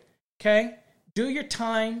do it. Okay? Do your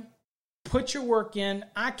time. Put your work in.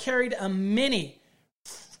 I carried a mini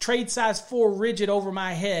trade size 4 rigid over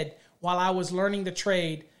my head while I was learning the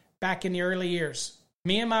trade back in the early years.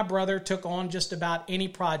 Me and my brother took on just about any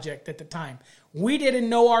project at the time. We didn't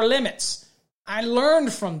know our limits. I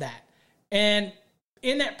learned from that. And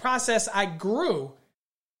in that process, I grew.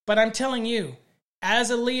 But I'm telling you, as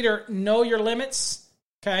a leader, know your limits.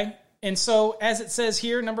 Okay? And so, as it says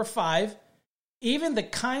here, number 5, even the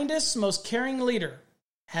kindest, most caring leader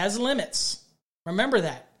has limits. Remember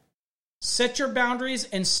that. Set your boundaries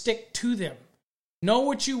and stick to them. Know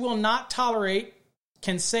what you will not tolerate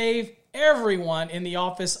can save everyone in the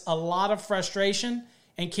office a lot of frustration,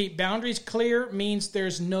 and keep boundaries clear means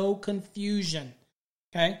there's no confusion.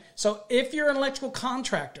 Okay? So if you're an electrical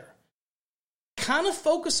contractor, kind of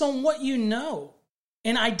focus on what you know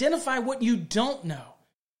and identify what you don't know.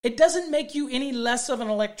 It doesn't make you any less of an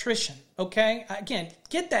electrician. Okay? Again,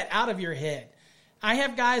 get that out of your head. I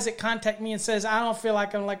have guys that contact me and says, I don't feel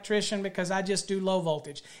like an electrician because I just do low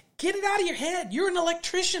voltage. Get it out of your head. You're an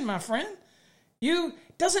electrician, my friend.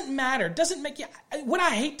 Doesn't matter. Doesn't make you. What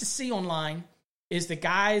I hate to see online is the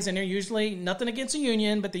guys, and they're usually nothing against the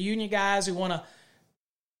union, but the union guys who want to,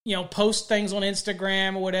 post things on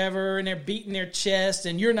Instagram or whatever, and they're beating their chest,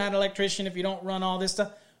 and you're not an electrician if you don't run all this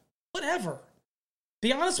stuff. Whatever.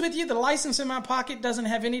 Be honest with you, the license in my pocket doesn't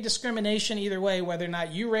have any discrimination either way, whether or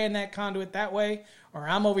not you ran that conduit that way or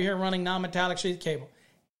I'm over here running non-metallic sheath cable.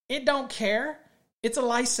 It don't care. It's a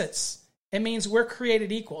license. It means we're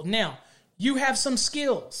created equal. Now, you have some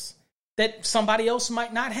skills that somebody else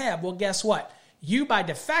might not have. Well, guess what? You, by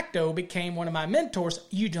de facto, became one of my mentors.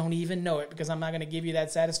 You don't even know it because I'm not going to give you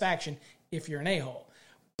that satisfaction if you're an a-hole.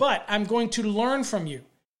 But I'm going to learn from you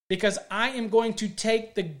because I am going to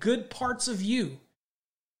take the good parts of you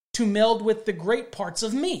to meld with the great parts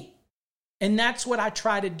of me. And that's what I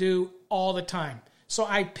try to do all the time. So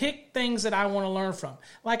I pick things that I want to learn from.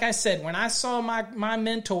 Like I said, when I saw my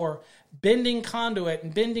mentor bending conduit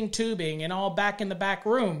and bending tubing and all back in the back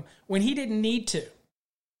room when he didn't need to.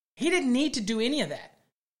 He didn't need to do any of that.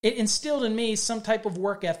 It instilled in me some type of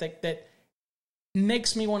work ethic that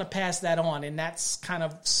makes me want to pass that on, and that's kind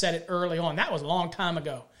of set it early on. That was a long time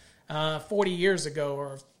ago, 40 years ago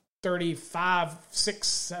or 35, 6,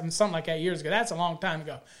 7, something like that years ago. That's a long time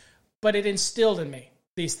ago. But it instilled in me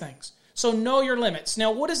these things. So know your limits.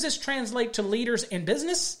 Now, what does this translate to leaders in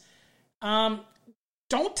business?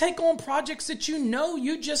 Don't take on projects that you know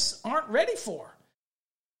you just aren't ready for.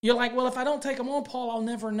 You're like, well, if I don't take them on, Paul, I'll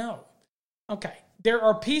never know. Okay. There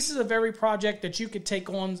are pieces of every project that you could take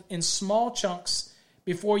on in small chunks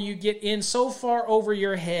before you get in so far over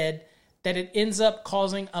your head that it ends up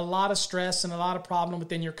causing a lot of stress and a lot of problem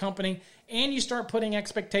within your company. And you start putting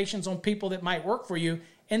expectations on people that might work for you,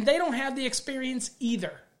 and they don't have the experience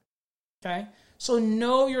either. Okay? So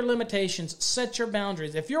know your limitations. Set your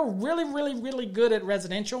boundaries. If you're really, really, really good at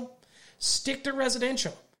residential, stick to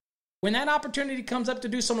residential. When that opportunity comes up to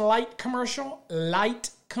do some light commercial,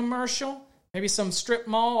 maybe some strip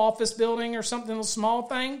mall, office building or something, a small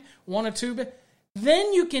thing, 1 or 2,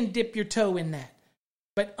 then you can dip your toe in that.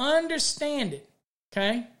 But understand it,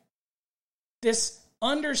 okay?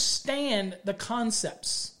 Understand the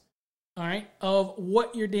concepts, all right, of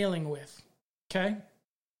what you're dealing with, okay?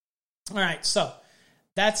 All right, so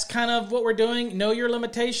that's kind of what we're doing. Know your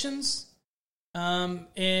limitations,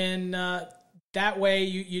 and That way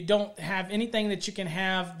you don't have anything that you can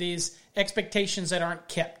have these expectations that aren't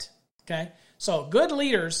kept. Okay. So good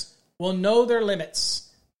leaders will know their limits.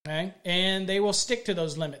 Okay. And they will stick to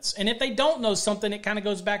those limits. And if they don't know something, it kind of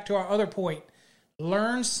goes back to our other point.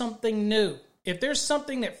 Learn something new. If there's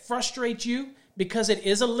something that frustrates you because it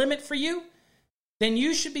is a limit for you, then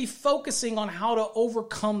you should be focusing on how to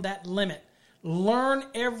overcome that limit. Learn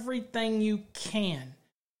everything you can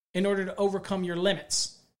in order to overcome your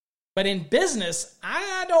limits. But in business,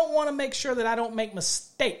 I don't want to make sure that I don't make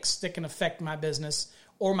mistakes that can affect my business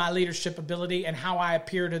or my leadership ability and how I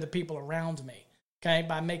appear to the people around me, okay,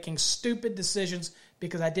 by making stupid decisions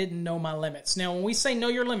because I didn't know my limits. Now, when we say know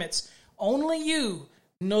your limits, only you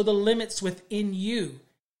know the limits within you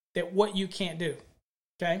that what you can't do,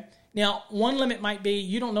 okay? Now, one limit might be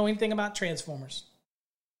you don't know anything about transformers.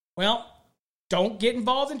 Well, don't get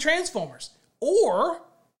involved in transformers. Or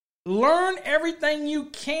learn everything you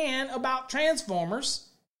can about transformers,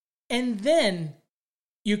 and then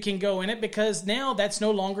you can go in it because now that's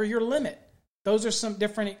no longer your limit. Those are some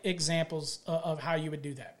different examples of how you would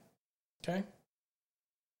do that, okay?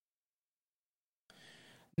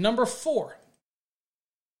 Number 4.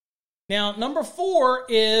 Now, number 4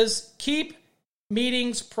 is keep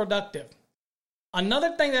meetings productive.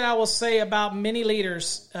 Another thing that I will say about many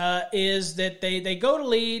leaders is that they go to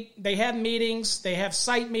lead, they have meetings, they have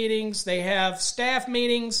site meetings, they have staff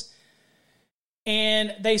meetings,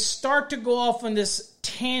 and they start to go off on this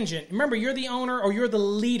tangent. Remember, you're the owner or you're the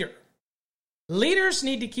leader. Leaders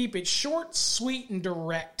need to keep it short, sweet, and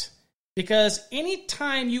direct, because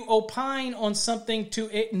anytime you opine on something to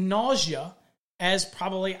nausea, as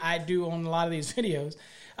probably I do on a lot of these videos,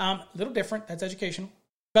 a little different, that's educational.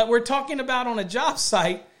 But we're talking about on a job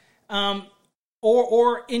site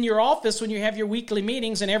or in your office when you have your weekly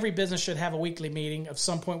meetings, and every business should have a weekly meeting of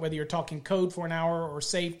some point, whether you're talking code for an hour or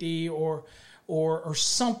safety or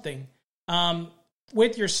something.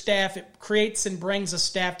 With your staff, it creates and brings the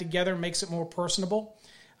staff together, makes it more personable.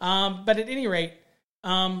 But at any rate,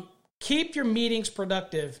 keep your meetings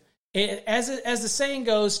productive. As the saying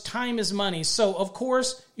goes, time is money. So, of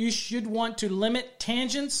course, you should want to limit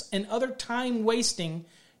tangents and other time wasting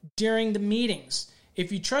during the meetings.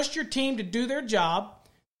 If you trust your team to do their job,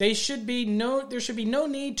 there should be no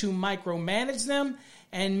need to micromanage them,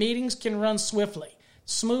 and meetings can run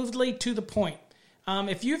smoothly to the point.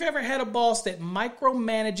 If you've ever had a boss that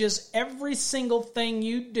micromanages every single thing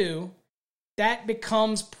you do, that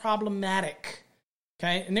becomes problematic.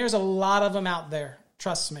 Okay, and there's a lot of them out there.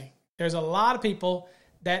 Trust me. There's a lot of people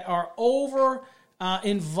that are over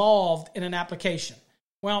involved in an application.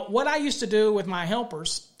 Well, what I used to do with my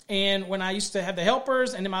helpers, and when I used to have the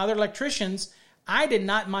helpers and then my other electricians, I did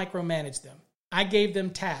not micromanage them. I gave them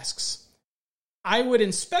tasks. I would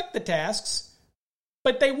inspect the tasks,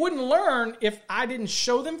 but they wouldn't learn if I didn't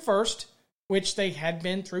show them first, which they had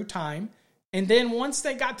been through time. And then once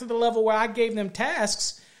they got to the level where I gave them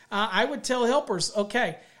tasks, I would tell helpers,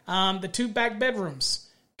 okay, the 2 back bedrooms,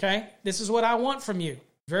 okay, this is what I want from you.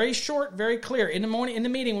 Very short, very clear. In the morning, in the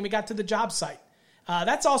meeting, when we got to the job site.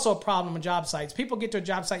 That's also a problem with job sites. People get to a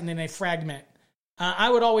job site and then they fragment. I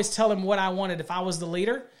would always tell them what I wanted. If I was the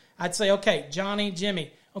leader, I'd say, okay, Johnny,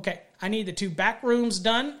 Jimmy, okay, I need the 2 back rooms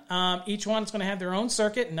done. Each one's going to have their own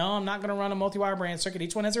circuit. No, I'm not going to run a multi-wire brand circuit.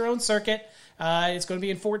 Each one has their own circuit. It's going to be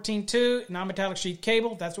in 14.2, non-metallic sheath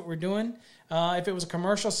cable. That's what we're doing. If it was a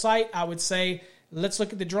commercial site, I would say, let's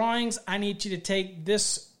look at the drawings. I need you to take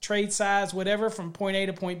this trade size, whatever, from point A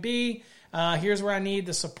to point B. Here's where I need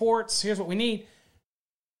the supports. Here's what we need.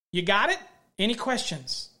 You got it? Any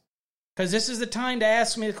questions? Because this is the time to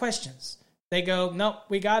ask me the questions. They go, nope,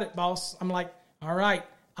 we got it, boss. I'm like, all right,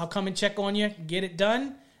 I'll come and check on you, get it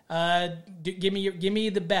done. Give me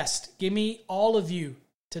the best. Give me all of you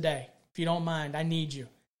today, if you don't mind. I need you.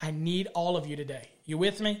 I need all of you today. You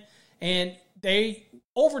with me? And they,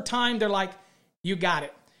 over time, they're like, you got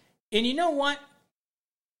it. And you know what?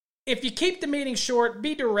 If you keep the meeting short,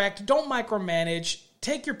 be direct, don't micromanage,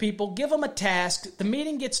 take your people, give them a task, the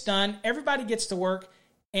meeting gets done, everybody gets to work,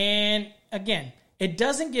 and again, it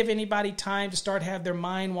doesn't give anybody time to start have their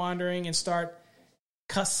mind wandering and start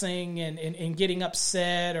cussing and getting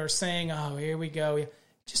upset or saying, oh, here we go.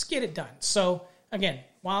 Just get it done. So again,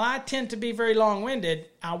 while I tend to be very long-winded,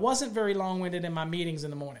 I wasn't very long-winded in my meetings in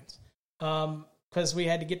the mornings because we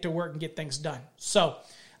had to get to work and get things done. So,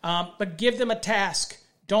 but give them a task.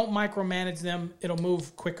 Don't micromanage them. It'll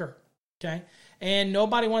move quicker, okay? And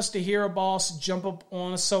nobody wants to hear a boss jump up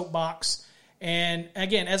on a soapbox. And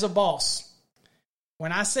again, as a boss,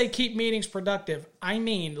 when I say keep meetings productive, I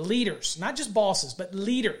mean leaders, not just bosses, but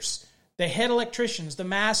leaders, the head electricians, the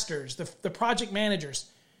masters, the project managers.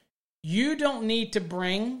 You don't need to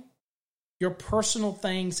bring your personal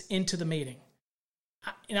things into the meeting.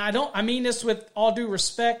 I mean this with all due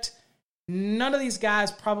respect. None of these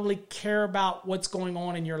guys probably care about what's going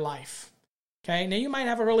on in your life. Okay. Now you might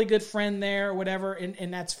have a really good friend there or whatever,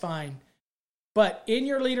 and that's fine. But in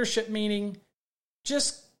your leadership meeting,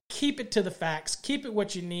 just keep it to the facts. Keep it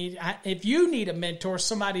what you need. If you need a mentor,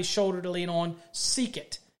 somebody's shoulder to lean on, seek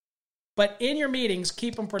it. But in your meetings,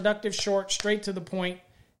 keep them productive, short, straight to the point.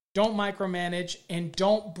 Don't micromanage, and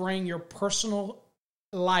don't bring your personal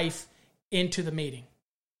life into the meeting.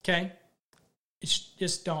 Okay?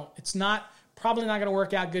 Just don't. It's probably not going to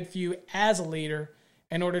work out good for you as a leader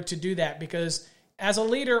in order to do that, because as a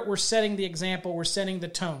leader, we're setting the example, we're setting the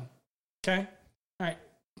tone. Okay? All right.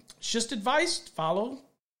 It's just advice, follow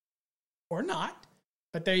or not.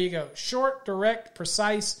 But there you go. Short, direct,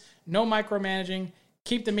 precise, no micromanaging.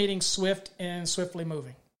 Keep the meeting swift and swiftly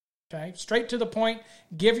moving. Okay? Straight to the point.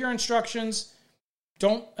 Give your instructions.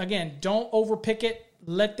 Don't overpick it.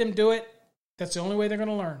 Let them do it. That's the only way they're going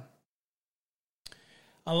to learn.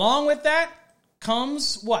 Along with that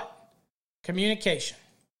comes what? Communication.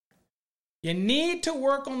 You need to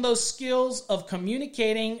work on those skills of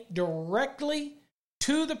communicating directly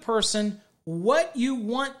to the person what you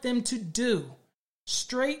want them to do.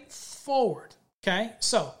 Straightforward. Okay?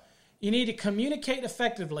 So, you need to communicate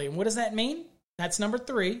effectively. And what does that mean? That's number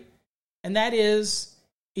 3. And that is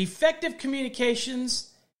effective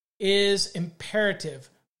communications is imperative,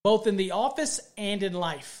 both in the office and in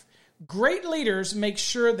life. Great leaders make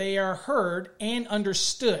sure they are heard and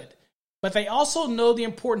understood, but they also know the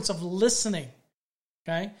importance of listening.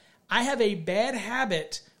 Okay? I have a bad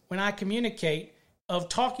habit when I communicate of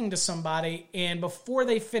talking to somebody, and before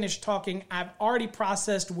they finish talking, I've already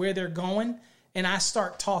processed where they're going, and I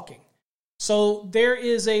start talking. So there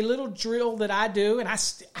is a little drill that I do, and I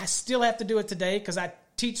still have to do it today because I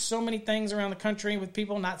teach so many things around the country with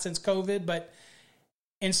people, not since COVID, but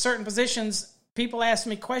in certain positions, people ask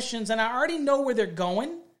me questions, and I already know where they're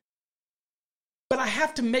going, but I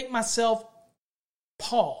have to make myself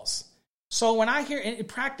pause. So when I hear and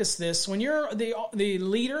practice this, when you're the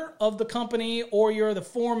leader of the company, or you're the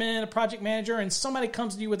foreman, a project manager, and somebody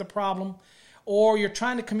comes to you with a problem, or you're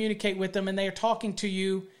trying to communicate with them and they are talking to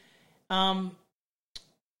you,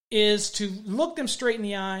 is to look them straight in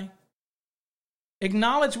the eye,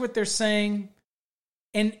 acknowledge what they're saying,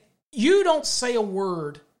 and you don't say a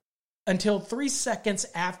word until 3 seconds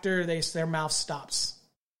after their mouth stops.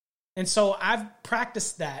 And so I've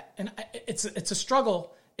practiced that, and it's a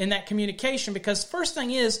struggle in that communication, because first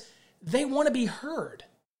thing is they want to be heard.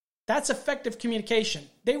 That's effective communication.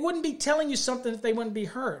 They wouldn't be telling you something if they wouldn't be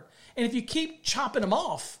heard. And if you keep chopping them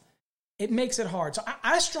off, it makes it hard. So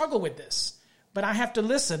I struggle with this, but I have to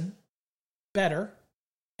listen better,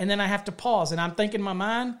 and then I have to pause, and I'm thinking in my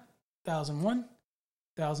mind, 1001,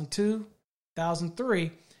 1002,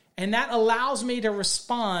 1003, and that allows me to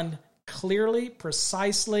respond clearly,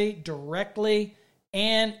 precisely, directly,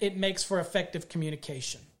 and it makes for effective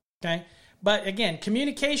communication. Okay? But again,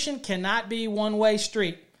 communication cannot be one-way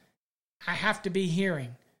street. I have to be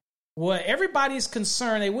hearing. Well, everybody's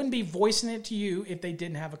concerned. They wouldn't be voicing it to you if they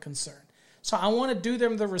didn't have a concern. So I want to do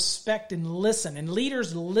them the respect and listen. And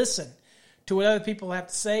leaders listen to what other people have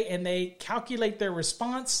to say, and they calculate their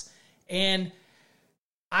response. And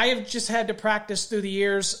I have just had to practice through the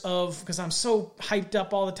years of, because I'm so hyped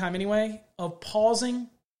up all the time anyway, of pausing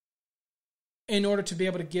in order to be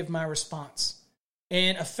able to give my response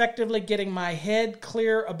and effectively getting my head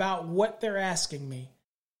clear about what they're asking me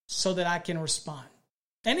so that I can respond.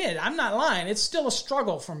 And I'm not lying. It's still a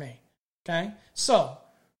struggle for me. Okay? So,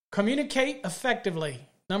 communicate effectively.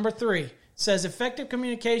 Number 3 says effective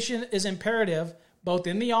communication is imperative both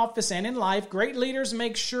in the office and in life. Great leaders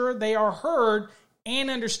make sure they are heard and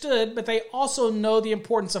understood, but they also know the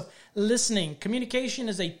importance of listening. Communication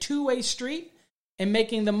is a two-way street, and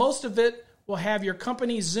making the most of it will have your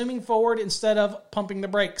company zooming forward instead of pumping the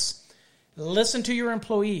brakes. Listen to your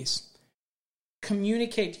employees.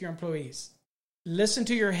 Communicate to your employees. Listen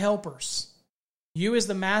to your helpers. You as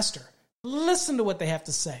the master, listen to what they have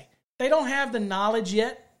to say. They don't have the knowledge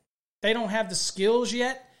yet. They don't have the skills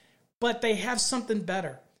yet, but they have something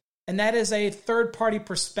better. And that is a third-party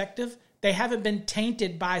perspective. They haven't been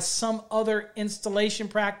tainted by some other installation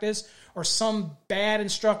practice or some bad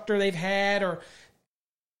instructor they've had, or,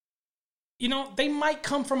 they might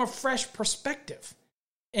come from a fresh perspective.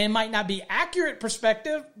 It might not be accurate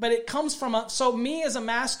perspective, but it comes from so me as a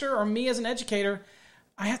master or me as an educator,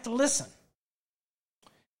 I have to listen.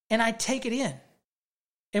 And I take it in.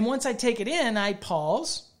 And once I take it in, I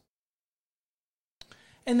pause.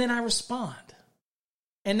 And then I respond.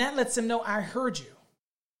 And that lets them know I heard you.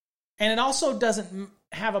 And it also doesn't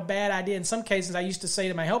have a bad idea. In some cases, I used to say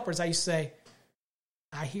to my helpers, I used to say,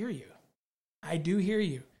 I hear you. I do hear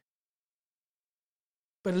you.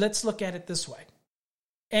 But let's look at it this way.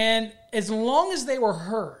 And as long as they were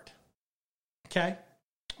heard, okay?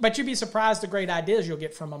 But you'd be surprised the great ideas you'll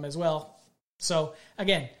get from them as well. So,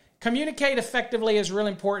 again, communicate effectively is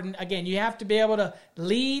really important. Again, you have to be able to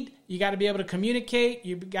lead. You got to be able to communicate.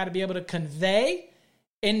 You got to be able to convey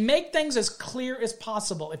and make things as clear as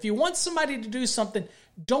possible. If you want somebody to do something,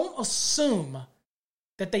 don't assume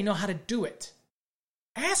that they know how to do it.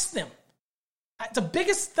 Ask them. The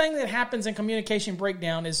biggest thing that happens in communication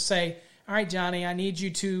breakdown is say, all right, Johnny, I need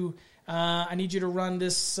you to run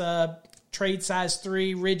this trade size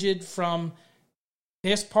 3 rigid from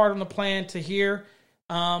this part on the plan to here.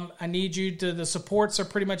 I need you to, the supports are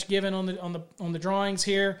pretty much given on the drawings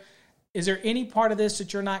here. Is there any part of this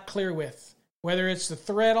that you're not clear with? Whether it's the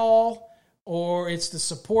thread awl or it's the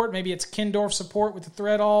support, maybe it's Kindorf support with the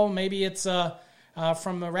thread awl, maybe it's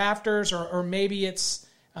from the rafters, or maybe it's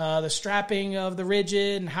the strapping of the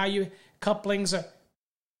rigid and how you couplings.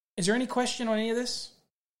 Is there any question on any of this?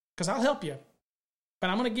 Because I'll help you.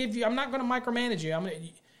 But I'm not going to micromanage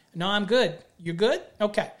you. No, I'm good. You're good?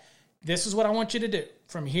 Okay. This is what I want you to do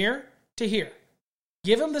from here to here.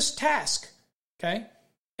 Give them this task, okay?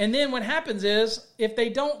 And then what happens is if they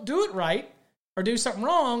don't do it right or do something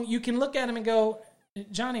wrong, you can look at them and go,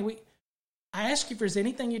 Johnny, I asked you if there's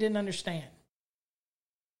anything you didn't understand.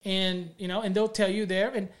 And, and they'll tell you there,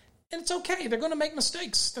 and it's okay. They're going to make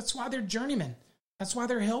mistakes. That's why they're journeymen. That's why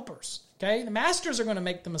they're helpers, okay? The masters are going to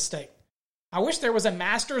make the mistake. I wish there was a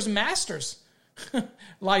master's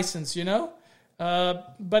license,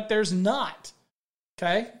 but there's not,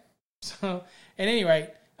 okay? So, at any rate,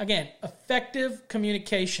 again, effective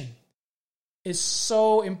communication is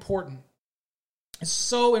so important. It's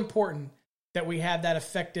so important that we have that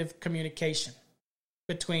effective communication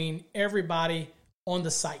between everybody on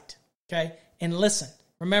the site, okay? And listen,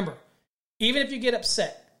 remember, even if you get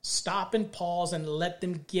upset, stop and pause and let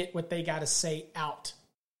them get what they got to say out.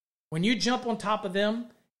 When you jump on top of them,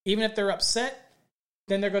 even if they're upset,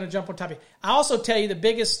 then they're going to jump on top of you. I also tell you the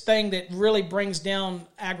biggest thing that really brings down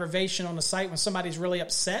aggravation on the site when somebody's really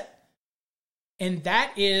upset, and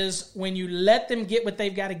that is when you let them get what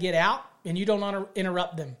they've got to get out and you don't want to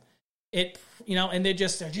interrupt them. And they're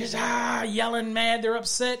just yelling mad, they're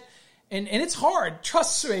upset. And it's hard.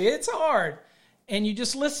 Trust me, it's hard. And you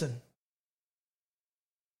just listen.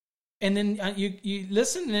 And then you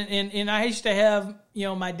listen. And I used to have,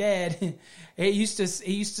 my dad, he used to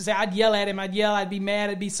say, I'd yell at him. I'd be mad.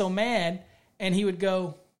 I'd be so mad. And he would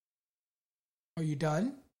go, are you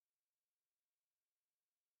done?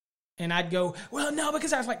 And I'd go, well, no,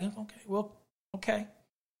 because I was like, okay.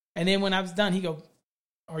 And then when I was done, he'd go,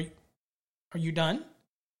 are you done?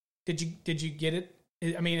 Did you get it?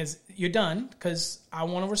 I mean, you're done because I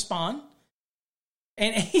want to respond.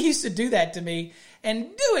 And he used to do that to me. And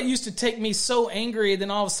it used to take me so angry. Then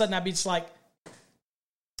all of a sudden I'd be just like,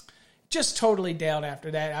 just totally down after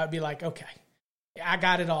that. I'd be like, okay, I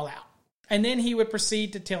got it all out. And then he would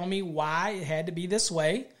proceed to tell me why it had to be this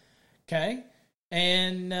way. Okay.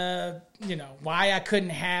 And, why I couldn't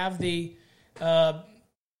have the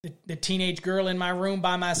teenage girl in my room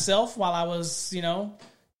by myself while I was,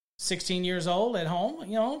 16 years old at home.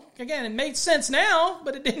 Again, it made sense now,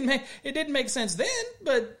 but it didn't make sense then,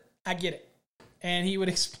 but I get it. And he would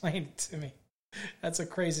explain it to me. That's a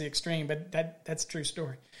crazy extreme, but that's a true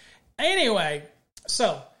story. Anyway,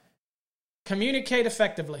 so communicate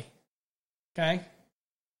effectively. Okay?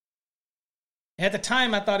 At the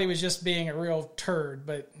time, I thought he was just being a real turd,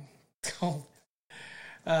 but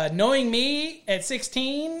knowing me at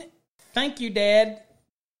 16, thank you, Dad.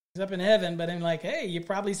 He's up in heaven, but I'm like, hey, you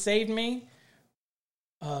probably saved me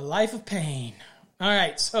a life of pain. All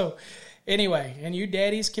right, so anyway, and you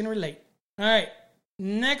daddies can relate. All right,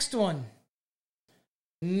 next one.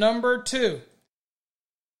 Number 2.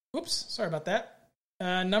 Oops, sorry about that.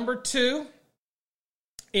 Number 2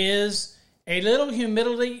 is a little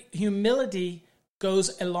humility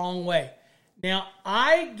goes a long way. Now,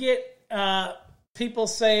 I get people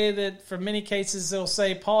say that for many cases, they'll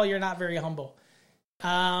say, Paul, you're not very humble.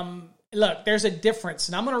 Look, there's a difference,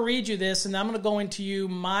 and I'm going to read you this, and I'm going to go into you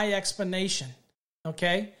my explanation,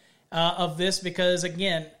 okay, of this, because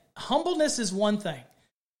again, humbleness is one thing,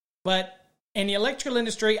 but in the electrical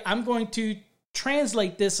industry, I'm going to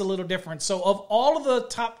translate this a little different. So of all of the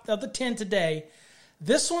top of the 10 today,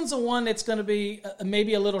 this one's the one that's going to be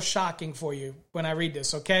maybe a little shocking for you when I read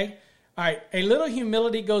this, okay? All right, a little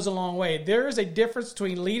humility goes a long way. There is a difference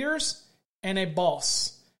between leaders and a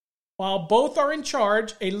boss. While both are in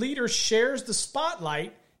charge, a leader shares the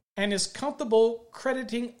spotlight and is comfortable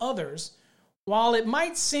crediting others. While it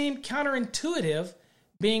might seem counterintuitive,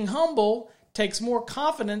 being humble takes more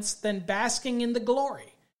confidence than basking in the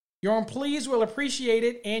glory. Your employees will appreciate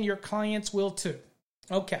it, and your clients will too.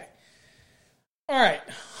 Okay. All right.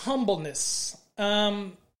 Humbleness.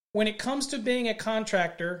 When it comes to being a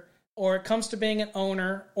contractor, or it comes to being an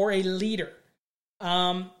owner or a leader,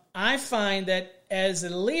 I find that as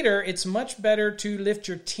a leader, it's much better to lift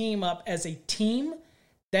your team up as a team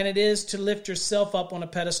than it is to lift yourself up on a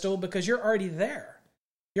pedestal, because you're already there.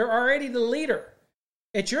 You're already the leader.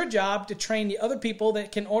 It's your job to train the other people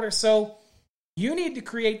that can order. So you need to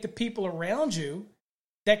create the people around you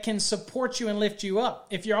that can support you and lift you up.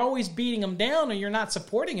 If you're always beating them down or you're not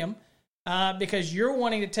supporting them because you're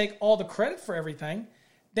wanting to take all the credit for everything,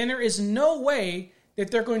 then there is no way that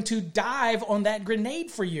they're going to dive on that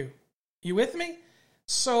grenade for you. You with me?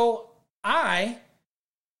 So I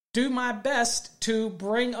do my best to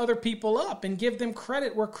bring other people up and give them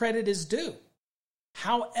credit where credit is due.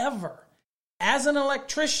 However, as an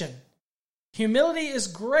electrician, humility is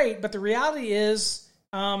great, but the reality is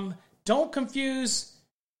don't confuse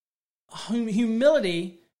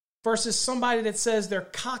humility versus somebody that says they're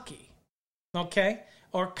cocky, okay?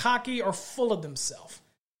 Or cocky or full of themselves,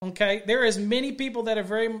 okay? There is many people that are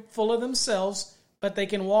very full of themselves, but they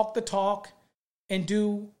can walk the talk and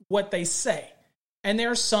do what they say. And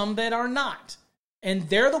there are some that are not. And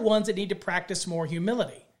they're the ones that need to practice more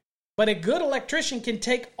humility. But a good electrician can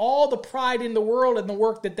take all the pride in the world in the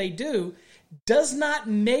work that they do, does not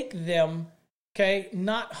make them, okay,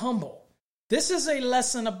 not humble. This is a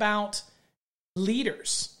lesson about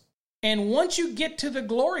leaders. And once you get to the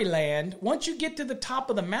glory land, once you get to the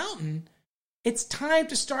top of the mountain, it's time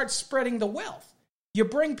to start spreading the wealth. You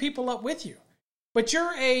bring people up with you. But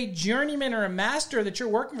you're a journeyman or a master that you're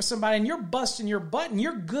working for somebody and you're busting your butt and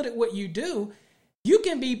you're good at what you do, you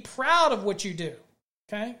can be proud of what you do.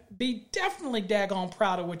 Okay? Be definitely daggone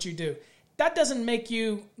proud of what you do. That doesn't make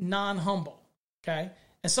you non-humble. Okay?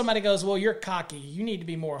 And somebody goes, well, you're cocky. You need to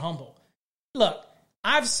be more humble. Look,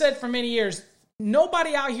 I've said for many years,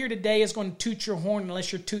 nobody out here today is going to toot your horn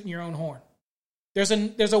unless you're tooting your own horn. There's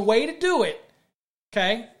a way to do it.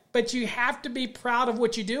 Okay? But you have to be proud of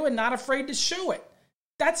what you do and not afraid to show it.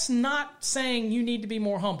 That's not saying you need to be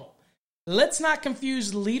more humble. Let's not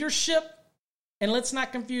confuse leadership and let's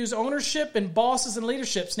not confuse ownership and bosses and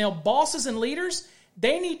leaderships. Now, bosses and leaders,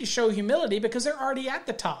 they need to show humility because they're already at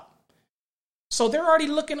the top. So they're already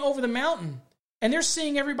looking over the mountain and they're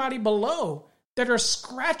seeing everybody below that are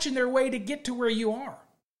scratching their way to get to where you are.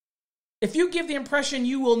 If you give the impression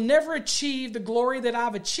you will never achieve the glory that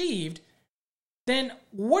I've achieved, then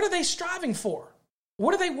what are they striving for?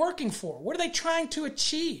 What are they working for? What are they trying to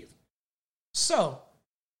achieve? So,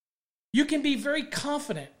 you can be very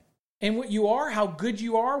confident in what you are, how good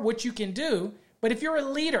you are, what you can do. But if you're a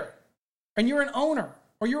leader and you're an owner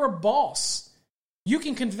or you're a boss, you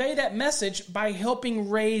can convey that message by helping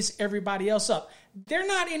raise everybody else up. They're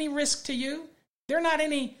not any risk to you. They're not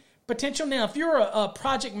any potential. Now, if you're a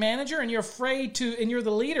project manager and you're afraid to, and you're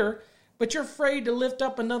the leader, but you're afraid to lift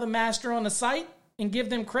up another master on the site and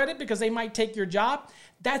give them credit because they might take your job,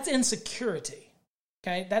 that's insecurity,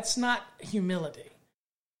 okay? That's not humility.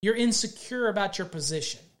 You're insecure about your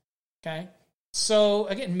position, okay? So,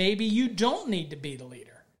 again, maybe you don't need to be the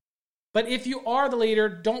leader. But if you are the leader,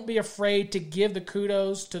 don't be afraid to give the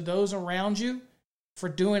kudos to those around you for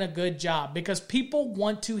doing a good job because people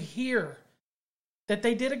want to hear that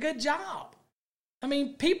they did a good job. I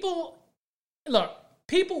mean, people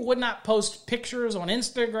would not post pictures on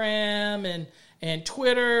Instagram and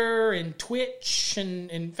Twitter and Twitch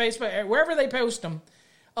and Facebook, wherever they post them,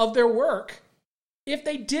 of their work, if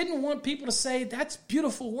they didn't want people to say, that's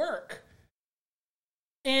beautiful work.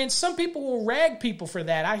 And some people will rag people for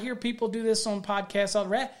that. I hear people do this on podcasts.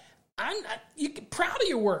 You're proud of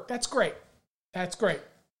your work. That's great. That's great.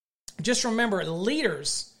 Just remember,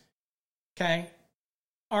 leaders, okay,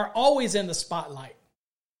 are always in the spotlight.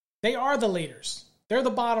 They are the leaders. They're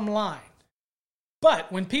the bottom line.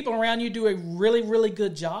 But when people around you do a really, really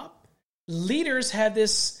good job, leaders have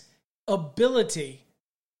this ability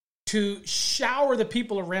to shower the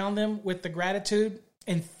people around them with the gratitude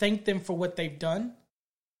and thank them for what they've done.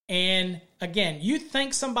 And again, you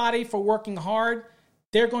thank somebody for working hard,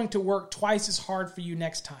 they're going to work twice as hard for you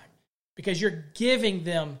next time because you're giving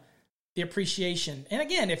them the appreciation. And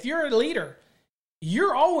again, if you're a leader,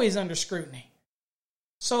 you're always under scrutiny.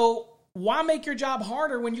 So why make your job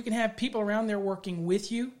harder when you can have people around there working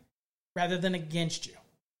with you rather than against you?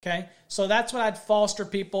 Okay? So that's what I'd foster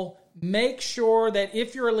people. Make sure that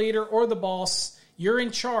if you're a leader or the boss, you're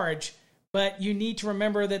in charge, but you need to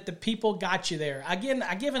remember that the people got you there. Again,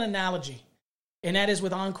 I give an analogy, and that is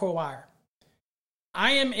with Encore Wire.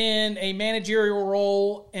 I am in a managerial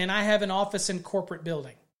role, and I have an office in corporate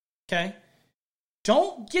building, okay?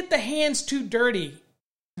 Don't get the hands too dirty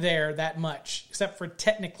there that much, except for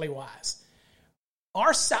technically wise.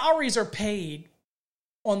 Our salaries are paid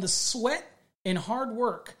on the sweat and hard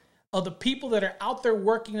work of the people that are out there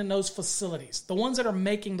working in those facilities, the ones that are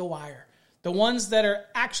making the wire, the ones that are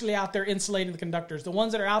actually out there insulating the conductors, the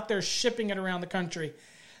ones that are out there shipping it around the country.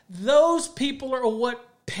 Those people are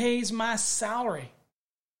what pays my salary.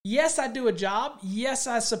 Yes, I do a job. Yes,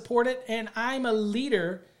 I support it, and I'm a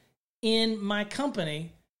leader in my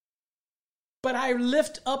company. But I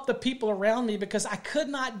lift up the people around me because I could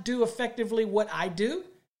not do effectively what I do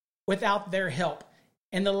without their help.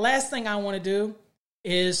 And the last thing I want to do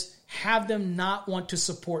is have them not want to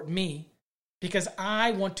support me because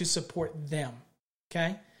I want to support them.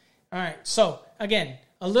 Okay? All right. So, again,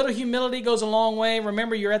 a little humility goes a long way.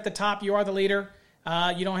 Remember, you're at the top. You are the leader.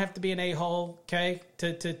 You don't have to be an a-hole, okay,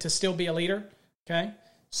 to still be a leader. Okay?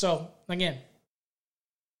 So, again,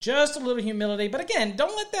 just a little humility. But again,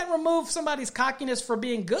 don't let that remove somebody's cockiness for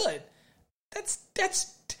being good. That's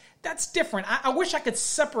different. I wish I could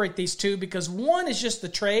separate these two because one is just the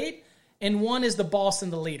trade and one is the boss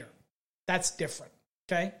and the leader. That's different.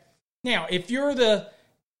 Okay? Now, if you're the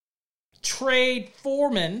trade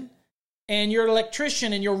foreman and you're an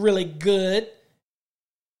electrician and you're really good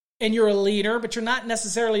and you're a leader, but you're not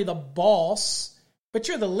necessarily the boss, but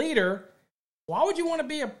you're the leader, why would you want to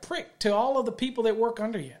be a prick to all of the people that work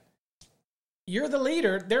under you? You're the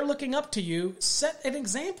leader. They're looking up to you. Set an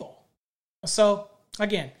example. So,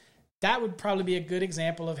 again, that would probably be a good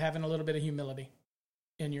example of having a little bit of humility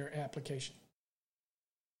in your application.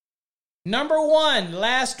 Number 1,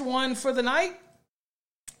 last one for the night.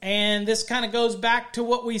 And this kind of goes back to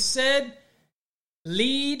what we said.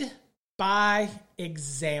 Lead by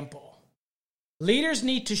example. Leaders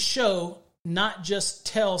need to show, not just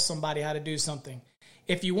tell somebody how to do something.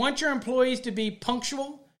 If you want your employees to be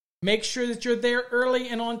punctual, make sure that you're there early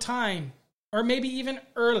and on time, or maybe even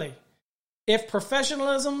early. If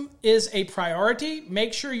professionalism is a priority,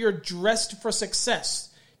 make sure you're dressed for success.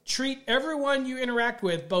 Treat everyone you interact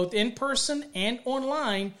with, both in person and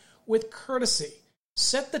online, with courtesy.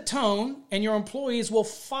 Set the tone, and your employees will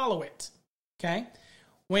follow it. Okay?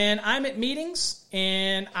 When I'm at meetings,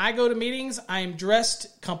 and I go to meetings, I am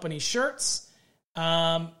dressed company shirts,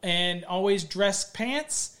 and always dress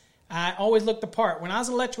pants. I always look the part. When I was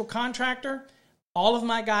an electrical contractor, all of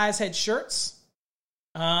my guys had shirts.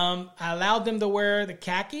 I allowed them to wear the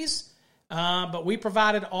khakis, but we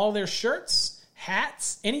provided all their shirts,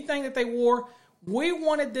 hats, anything that they wore. We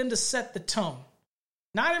wanted them to set the tone.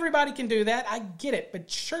 Not everybody can do that. I get it, but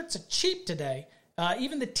shirts are cheap today.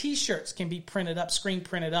 Even the T-shirts can be printed up, screen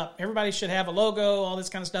printed up. Everybody should have a logo, all this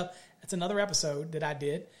kind of stuff. That's another episode that I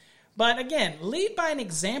did. But again, lead by an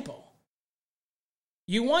example.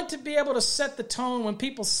 You want to be able to set the tone when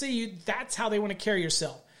people see you. That's how they want to carry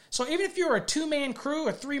yourself. So even if you're a 2-man crew,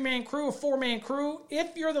 a 3-man crew, a 4-man crew,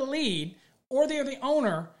 if you're the lead or they're the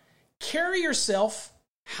owner, carry yourself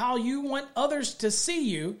how you want others to see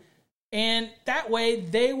you, and that way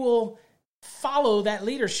they will follow that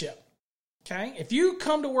leadership. Okay? If you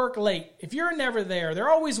come to work late, if you're never there, they're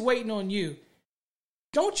always waiting on you.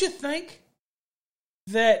 Don't you think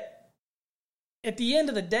that at the end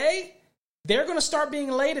of the day, they're going to start being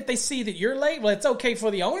late if they see that you're late? Well, it's okay for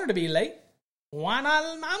the owner to be late. Why not?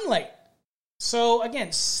 I'm late. So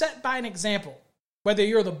again, set by an example. Whether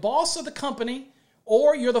you're the boss of the company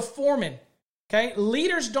or you're the foreman. Okay?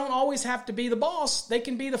 Leaders don't always have to be the boss. They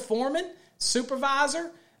can be the foreman, supervisor.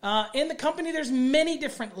 In the company, there's many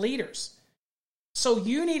different leaders. So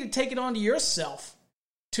you need to take it onto yourself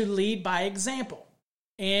to lead by example.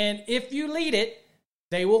 And if you lead it,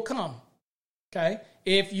 they will come. Okay?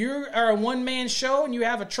 If you are a one-man show and you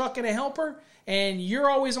have a truck and a helper and you're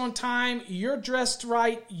always on time, you're dressed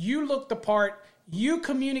right, you look the part, you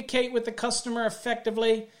communicate with the customer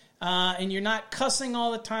effectively, and you're not cussing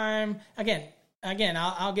all the time. Again,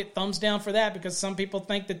 I'll get thumbs down for that because some people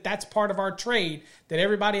think that that's part of our trade, that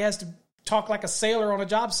everybody has to talk like a sailor on a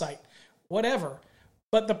job site. Whatever.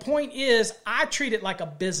 But the point is, I treat it like a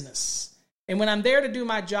business. And when I'm there to do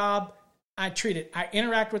my job, I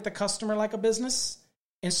interact with the customer like a business.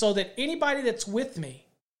 And so that anybody that's with me,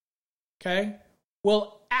 okay,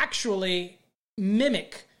 will actually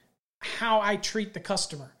mimic how I treat the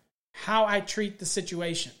customer, how I treat the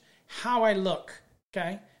situation, how I look,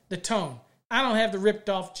 okay, the tone. I don't have the ripped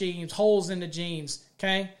off jeans, holes in the jeans,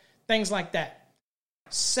 okay, things like that.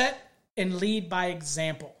 Set and lead by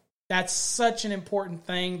example. That's such an important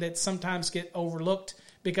thing that sometimes get overlooked,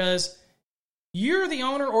 because you're the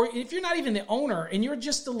owner, or if you're not even the owner and you're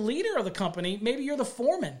just the leader of the company, maybe you're the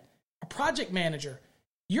foreman, a project manager,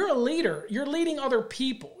 you're a leader, you're leading other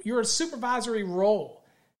people, you're a supervisory role,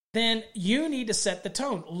 then you need to set the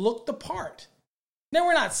tone. Look the part. Now,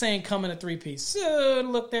 we're not saying come in a three-piece.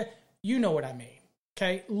 Look there. You know what I mean.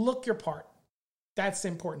 Okay? Look your part. That's the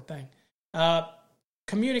important thing.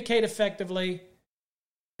 Communicate effectively,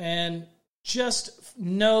 and just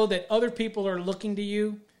know that other people are looking to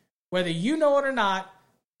you. Whether you know it or not,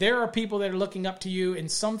 there are people that are looking up to you in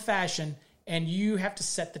some fashion, and you have to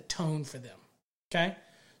set the tone for them. Okay?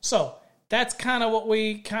 So that's kind of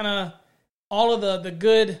what all of the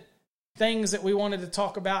good things that we wanted to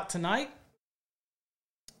talk about tonight.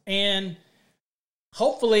 And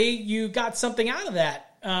hopefully you got something out of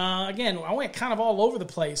that. Again, I went kind of all over the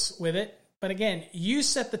place with it. But again, you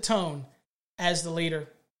set the tone as the leader.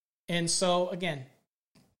 And so, again,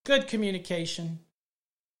 good communication.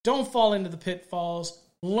 Don't fall into the pitfalls.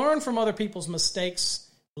 Learn from other people's mistakes.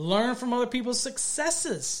 Learn from other people's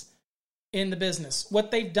successes in the business, what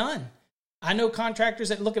they've done. I know contractors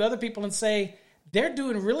that look at other people and say, they're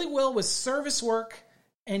doing really well with service work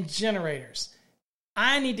and generators.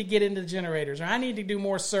 I need to get into generators, or I need to do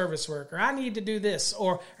more service work, or I need to do this,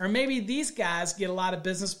 or maybe these guys get a lot of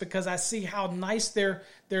business because I see how nice their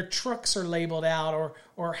trucks are labeled out,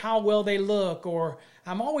 or how well they look, or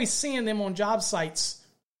I'm always seeing them on job sites.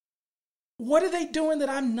 What are they doing that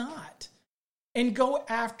I'm not? And go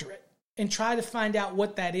after it and try to find out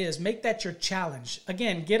what that is. Make that your challenge.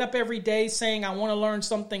 Again, get up every day saying, I want to learn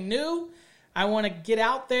something new. I want to get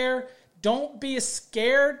out there. Don't be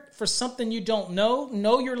scared for something you don't know.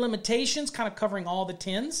 Know your limitations, kind of covering all the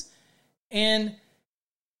 10s. And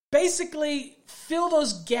basically fill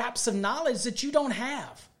those gaps of knowledge that you don't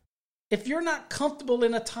have. If you're not comfortable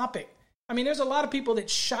in a topic, I mean, there's a lot of people that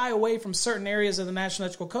shy away from certain areas of the National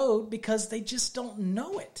Electrical Code because they just don't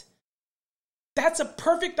know it. That's a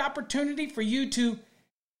perfect opportunity for you to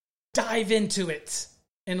dive into it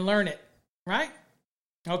and learn it, right?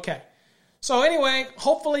 Okay. So anyway,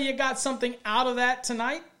 hopefully you got something out of that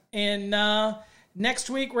tonight. And next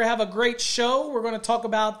week we have a great show. We're going to talk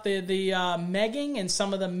about the megging and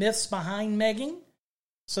some of the myths behind megging.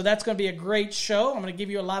 So that's going to be a great show. I'm going to give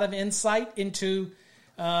you a lot of insight into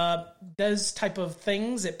those type of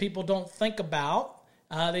things that people don't think about.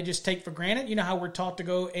 They just take for granted. You know how we're taught to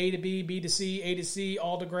go A to B, B to C, A to C,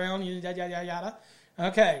 all to ground, yada, yada, yada.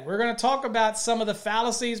 Okay, we're going to talk about some of the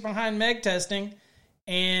fallacies behind meg testing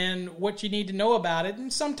and what you need to know about it.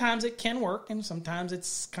 And sometimes it can work, and sometimes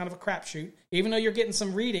it's kind of a crapshoot. Even though you're getting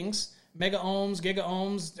some readings, mega ohms, giga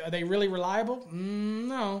ohms, are they really reliable?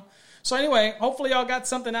 No. So anyway, hopefully y'all got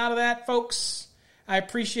something out of that, folks. I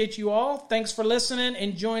appreciate you all. Thanks for listening,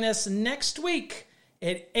 and join us next week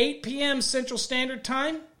at 8 p.m. Central Standard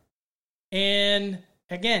Time. And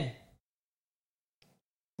again,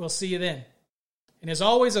 we'll see you then. And there's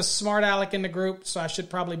always a smart aleck in the group, so I should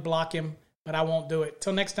probably block him, but I won't do it.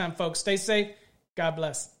 Till next time, folks, stay safe. God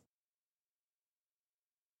bless.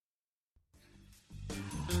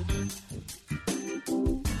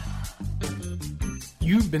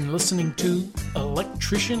 You've been listening to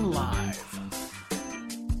Electrician Live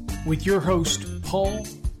with your host, Paul